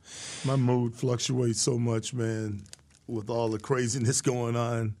 My mood fluctuates so much, man, with all the craziness going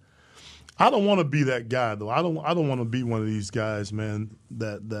on. I don't want to be that guy, though. I don't want to be one of these guys, man,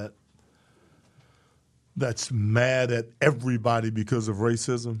 that's mad at everybody because of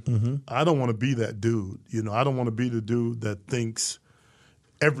racism. Mm-hmm. I don't want to be that dude. I don't want to be the dude that thinks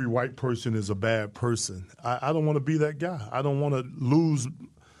every white person is a bad person. I don't want to be that guy. I don't want to lose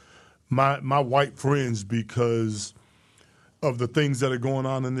my white friends because of the things that are going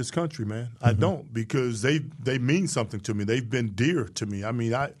on in this country, man. Mm-hmm. I don't, because they mean something to me. They've been dear to me. I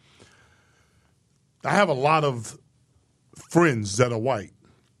mean, I have a lot of friends that are white,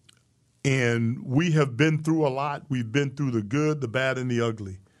 and we have been through a lot. We've been through the good, the bad, and the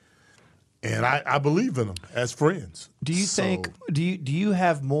ugly. And I believe in them as friends. Do you think? Do you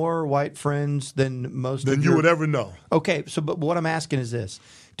have more white friends than most? Than you would ever know. Okay, but what I'm asking is this: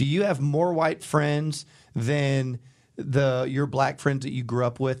 do you have more white friends than your black friends that you grew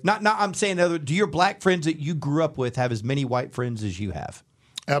up with? Not I'm saying do your black friends that you grew up with have as many white friends as you have?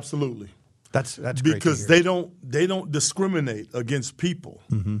 Absolutely. That's great because they don't discriminate against people.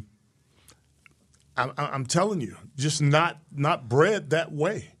 Mm-hmm. I'm telling you, just not bred that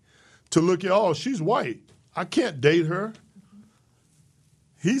way. To look at, she's white, I can't date her.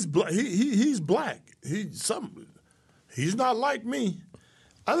 He's he's black. He's not like me.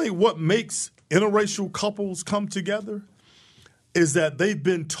 I think what makes interracial couples come together is that they've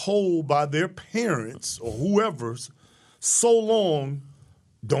been told by their parents or whoever's so long,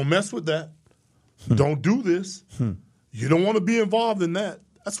 don't mess with that. Don't do this. You don't want to be involved in that.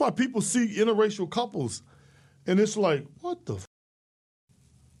 That's why people see interracial couples, and it's like, what the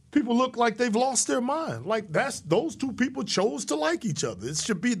people look like they've lost their mind. Like those two people chose to like each other. It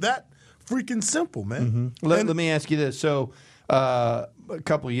should be that freaking simple, man. Mm-hmm. Let me ask you this. So a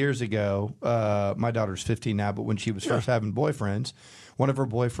couple of years ago, my daughter's 15 now, but when she was first having boyfriends, one of her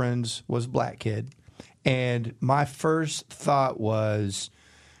boyfriends was a black kid. And my first thought was,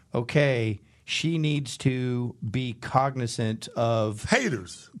 okay, she needs to be cognizant of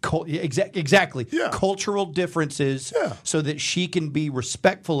haters. Exactly. Yeah. Cultural differences so that she can be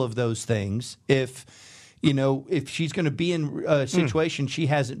respectful of those things. If she's going to be in a situation she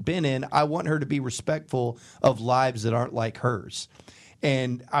hasn't been in, I want her to be respectful of lives that aren't like hers.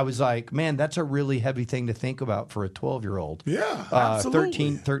 And I was like, man, that's a really heavy thing to think about for a 12-year-old. Yeah,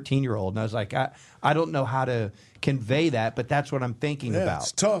 absolutely. 13-year-old. And I was like, I don't know how to convey that, but that's what I'm thinking about.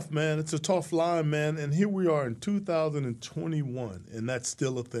 It's tough, man. It's a tough line, man. And here we are in 2021, and that's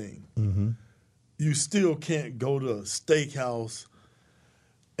still a thing. Mm-hmm. You still can't go to a steakhouse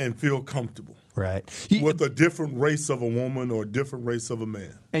and feel comfortable. Right. With a different race of a woman or a different race of a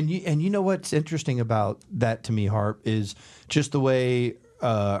man. And you know what's interesting about that to me, Harp, is just the way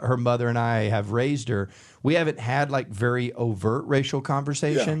her mother and I have raised her. We haven't had like very overt racial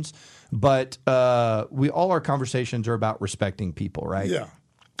conversations, but all our conversations are about respecting people, right? Yeah.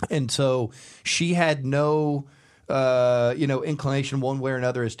 And so she had no inclination one way or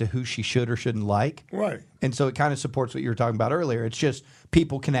another as to who she should or shouldn't like. Right. And so it kind of supports what you were talking about earlier. It's just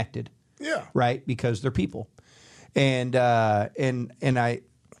people connected. Yeah. Right, because they're people, and the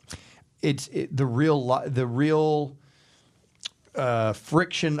real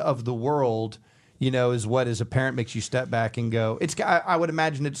friction of the world. is what as a parent makes you step back and go, I would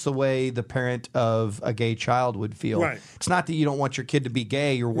imagine it's the way the parent of a gay child would feel. Right. It's not that you don't want your kid to be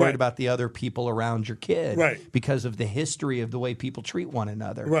gay. You're worried about the other people around your kid because of the history of the way people treat one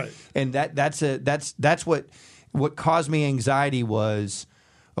another. Right. And that's what caused me anxiety was,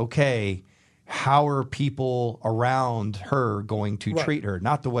 okay, how are people around her going to treat her?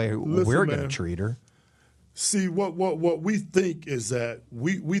 Not the way we're going to treat her. See, what we think is that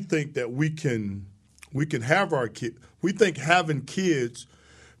we think that we can have our kids. We think having kids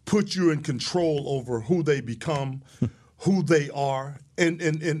put you in control over who they become, who they are,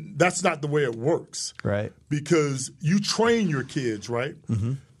 and that's not the way it works. Right. Because you train your kids, right?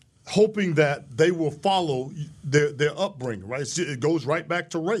 Mm-hmm. Hoping that they will follow their upbringing, right? It goes right back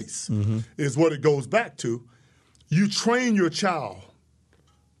to race, is what it goes back to. You train your child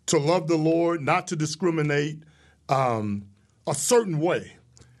to love the Lord, not to discriminate a certain way.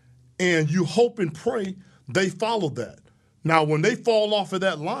 And you hope and pray they follow that. Now, when they fall off of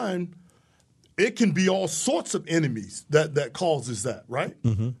that line, it can be all sorts of enemies that causes that, right?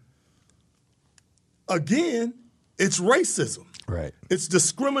 Mm-hmm. Again, it's racism. Right. It's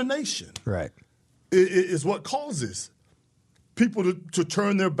discrimination. Right. It is what causes people to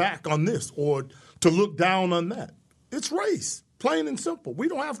turn their back on this or to look down on that. It's race, plain and simple. We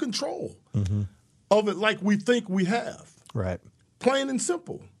don't have control of it like we think we have. Right. Plain and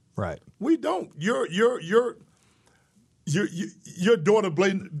simple. Right. We don't. Your daughter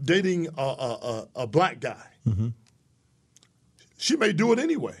dating a black guy. Mm-hmm. She may do it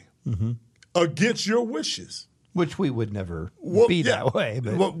anyway against your wishes. Which we would never be that way.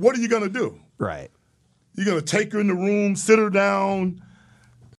 But what are you going to do? Right. You're going to take her in the room, sit her down.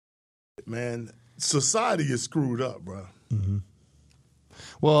 Man, society is screwed up, bro. Mm-hmm.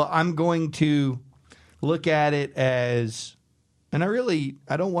 Well, I'm going to look at it as, and I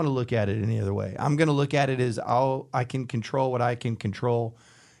don't want to look at it any other way. I'm going to look at it as I can control what I can control.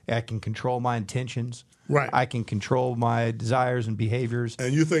 I can control my intentions. Right. I can control my desires and behaviors.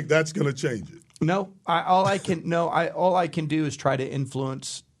 And you think that's going to change it? No, all I can do is try to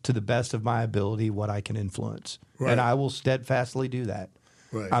influence to the best of my ability what I can influence, and I will steadfastly do that.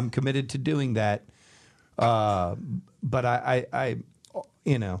 Right. I'm committed to doing that. But I've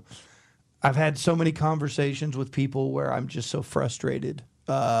had so many conversations with people where I'm just so frustrated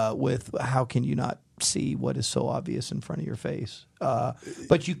with how can you not see what is so obvious in front of your face?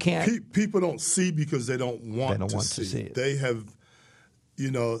 But you can't. People don't see because they don't want to see it. They have.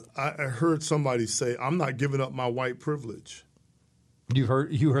 I heard somebody say, "I'm not giving up my white privilege." You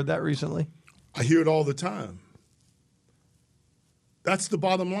heard that recently? I hear it all the time. That's the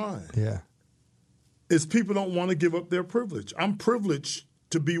bottom line. Yeah. Is people don't want to give up their privilege. I'm privileged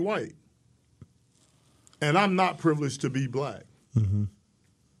to be white. And I'm not privileged to be black. Mm-hmm.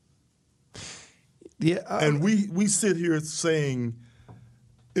 Yeah. And we sit here saying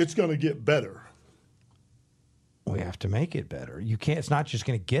it's going to get better. We have to make it better. You can't. It's not just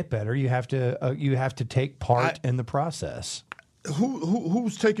going to get better. You have to take part in the process.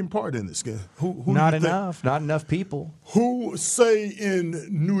 Who's taking part in this? Who not enough. Not enough people. Who say in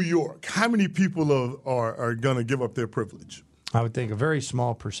New York? How many people are going to give up their privilege? I would think a very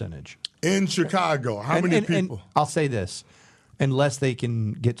small percentage. In Chicago, how many people? And I'll say this, unless they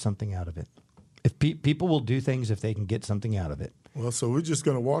can get something out of it. If people will do things if they can get something out of it. Well, so we're just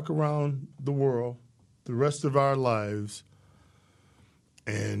going to walk around the world the rest of our lives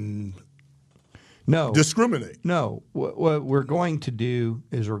and discriminate. No. What we're going to do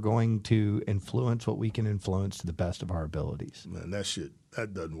is we're going to influence what we can influence to the best of our abilities. Man,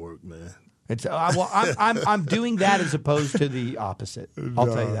 that doesn't work, man. It's I'm doing that as opposed to the opposite. I'll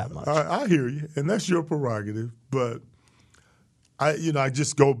tell you that much. I hear you, and that's your prerogative. But I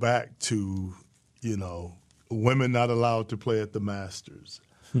just go back to women not allowed to play at the Masters.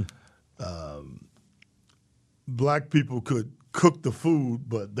 Black people could cook the food,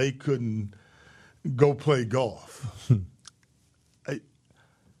 but they couldn't go play golf.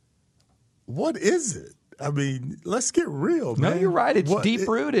 What is it? I mean, let's get real, man. No, you're right. It's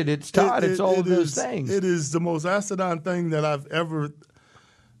deep-rooted. It's taught. It's all of those things. It is the most asinine thing that I've ever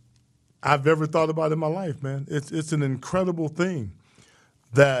thought about in my life, man. It's an incredible thing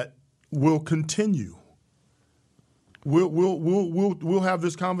that will continue. We'll have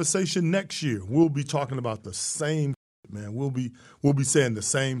this conversation next year. We'll be talking about the same, man. We'll be saying the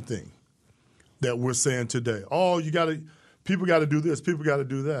same thing that we're saying today. Oh, people got to do this. People got to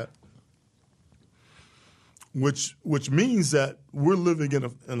do that. Which means that we're living in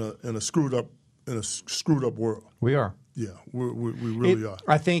a screwed up world. We are. Yeah, we really are.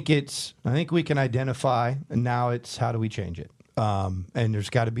 I think we can identify, and now it's how do we change it? And there's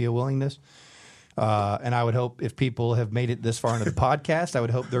got to be a willingness. And I would hope if people have made it this far into the podcast, I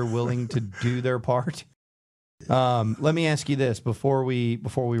would hope they're willing to do their part. Let me ask you this before we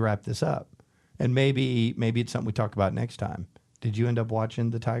wrap this up, and maybe it's something we talk about next time. Did you end up watching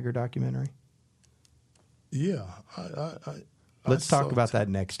the Tiger documentary? Yeah, Let's talk about that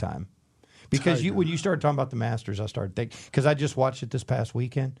next time. Because when you started talking about the Masters, I started thinking, because I just watched it this past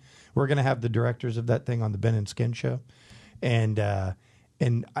weekend. We're going to have the directors of that thing on the Ben and Skin show, and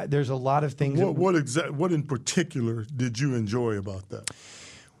there's a lot of things. What in particular did you enjoy about that?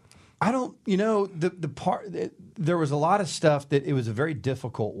 I don't, the part there was a lot of stuff that it was a very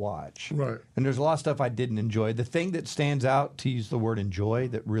difficult watch, right? And there's a lot of stuff I didn't enjoy. The thing that stands out, to use the word enjoy,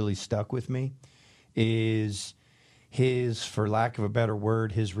 that really stuck with me, is his, for lack of a better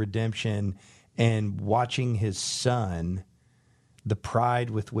word, his redemption, and watching his son, the pride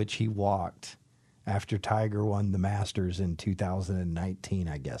with which he walked after Tiger won the Masters in 2019,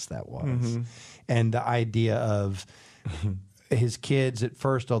 I guess that was, and the idea of. His kids, at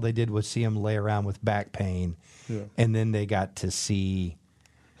first, all they did was see him lay around with back pain, and then they got to see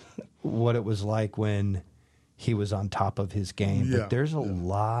what it was like when he was on top of his game. But there's a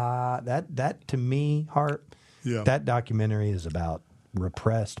lot that to me, Harp, that documentary is about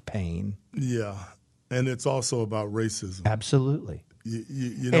repressed pain. Yeah, and it's also about racism. Absolutely.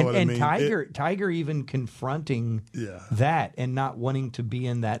 You know what I mean? And Tiger even confronting that and not wanting to be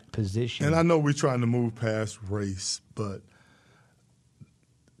in that position. And I know we're trying to move past race, but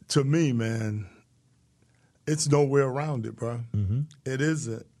to me, man, it's no way around it, bro. Mm-hmm. It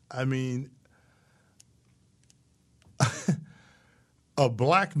isn't. I mean, a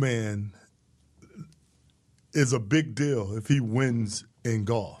black man is a big deal if he wins in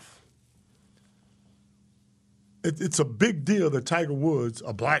golf. It's a big deal that Tiger Woods,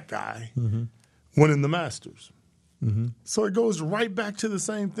 a black guy, winning the Masters. Mm-hmm. So it goes right back to the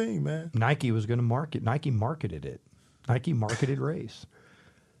same thing, man. Nike was going to market. Nike marketed it. Nike marketed race.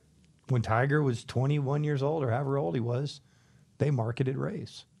 When Tiger was 21 years old or however old he was, they marketed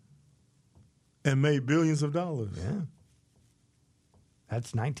race. And made billions of dollars. Yeah.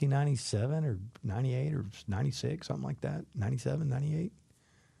 That's 1997 or 98 or 96, something like that. 97, 98.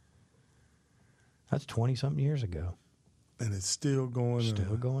 That's 20-something years ago. And it's still going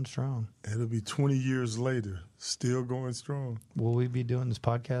Still going strong. It'll be 20 years later, still going strong. Will we be doing this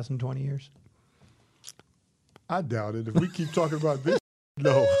podcast in 20 years? I doubt it. If we keep talking about this,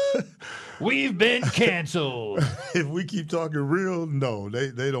 no. We've been canceled. If we keep talking real, no.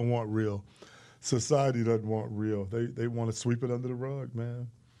 They don't want real. Society doesn't want real. They want to sweep it under the rug, man.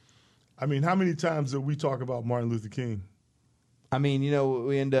 I mean, how many times did we talk about Martin Luther King? I mean,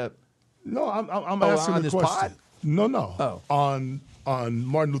 we end up. No, I'm asking on the this question. pod? No. Oh. On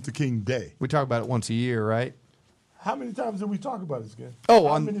Martin Luther King Day. We talk about it once a year, right? How many times did we talk about this again?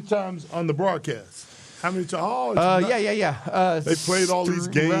 How many times on the broadcast? How many times? Yeah. They played all these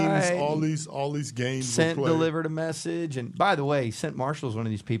games, right. all these games. Sent delivered a message, and by the way, Sent Marshall's one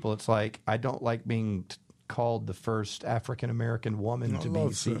of these people. It's like, I don't like being called the first African American woman to be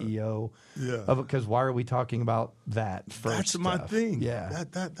CEO of it, because why are we talking about that first? That's my thing. Yeah,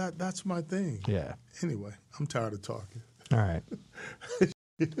 that's my thing. Yeah. Anyway, I'm tired of talking. All right.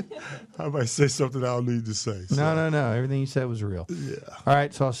 I might say something I don't need to say. So. No. Everything you said was real. Yeah. All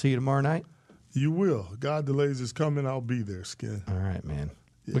right. So I'll see you tomorrow night. You will. God delays is coming. I'll be there, Skin. All right, man.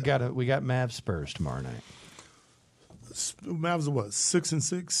 Yeah. We got Mavs Spurs tomorrow night. Mavs are what?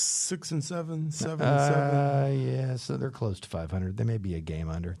 6-6, 6-7, 7-7. Yeah. So they're close to 500. They may be a game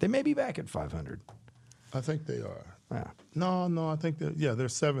under. They may be back at 500. I think they are. Yeah. No. I think they're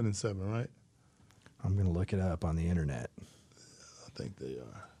 7-7, right? I'm going to look it up on the internet. I think they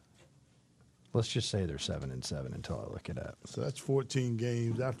are. Let's just say they're 7-7 until I look it up. So that's 14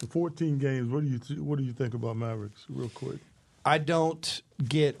 games. After 14 games, what do you think about Mavericks, real quick? I don't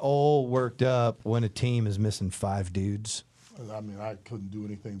get all worked up when a team is missing 5 dudes. I mean, I couldn't do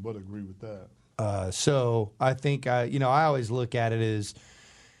anything but agree with that. So I think I always look at it as,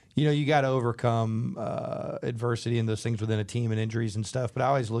 you got to overcome adversity and those things within a team and injuries and stuff. But I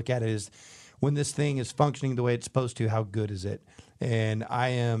always look at it as, when this thing is functioning the way it's supposed to, how good is it? And I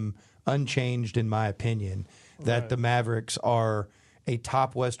am unchanged in my opinion that the Mavericks are a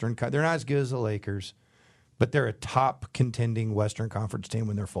top Western. They're not as good as the Lakers, but they're a top contending Western Conference team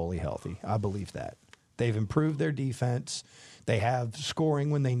when they're fully healthy. I believe that. They've improved their defense. They have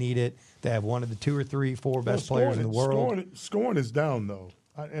scoring when they need it. They have one of the 2 or 3, 4 best players in the world. Scoring is down, though.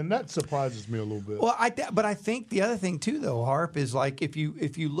 And that surprises me a little bit. Well, but I think the other thing too, though, Harp, is like if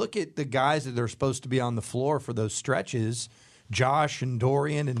you look at the guys that are supposed to be on the floor for those stretches, Josh and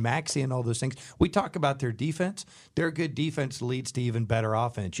Dorian and Maxie and all those things. We talk about their defense. Their good defense leads to even better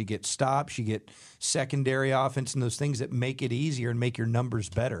offense. You get stops, you get secondary offense, and those things that make it easier and make your numbers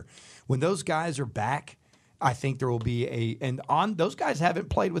better. When those guys are back, I think there will be those guys haven't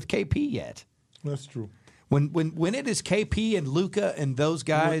played with KP yet. That's true. When it is KP and Luka and those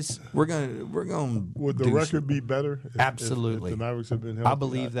guys, we're going. Would the record be better? Absolutely. If the Mavericks have been healthy? I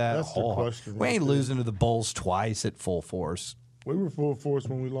believe that. That's the question. We ain't losing to the Bulls twice at full force. We were full force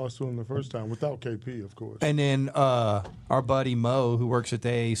when we lost to them the first time, without KP, of course. And then our buddy Mo, who works at the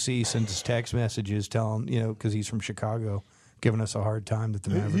AAC, sends us text messages telling, because he's from Chicago, giving us a hard time that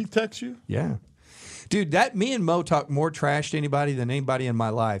the Mavericks. He texts you? Yeah. Dude, me and Mo talk more trash to anybody than anybody in my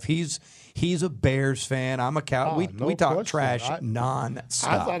life. He's a Bears fan. I'm a Cow. We talk trash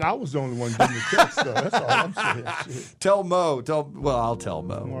non-stop. I thought I was the only one getting the text, though. That's all I'm saying. Shit. Tell Mo. I'll tell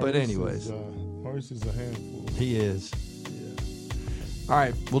Mo. Maurice but anyways. Maurice is a handful. He is. Yeah. All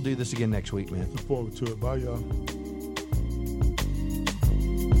right. We'll do this again next week, man. Look forward to it. Bye, y'all.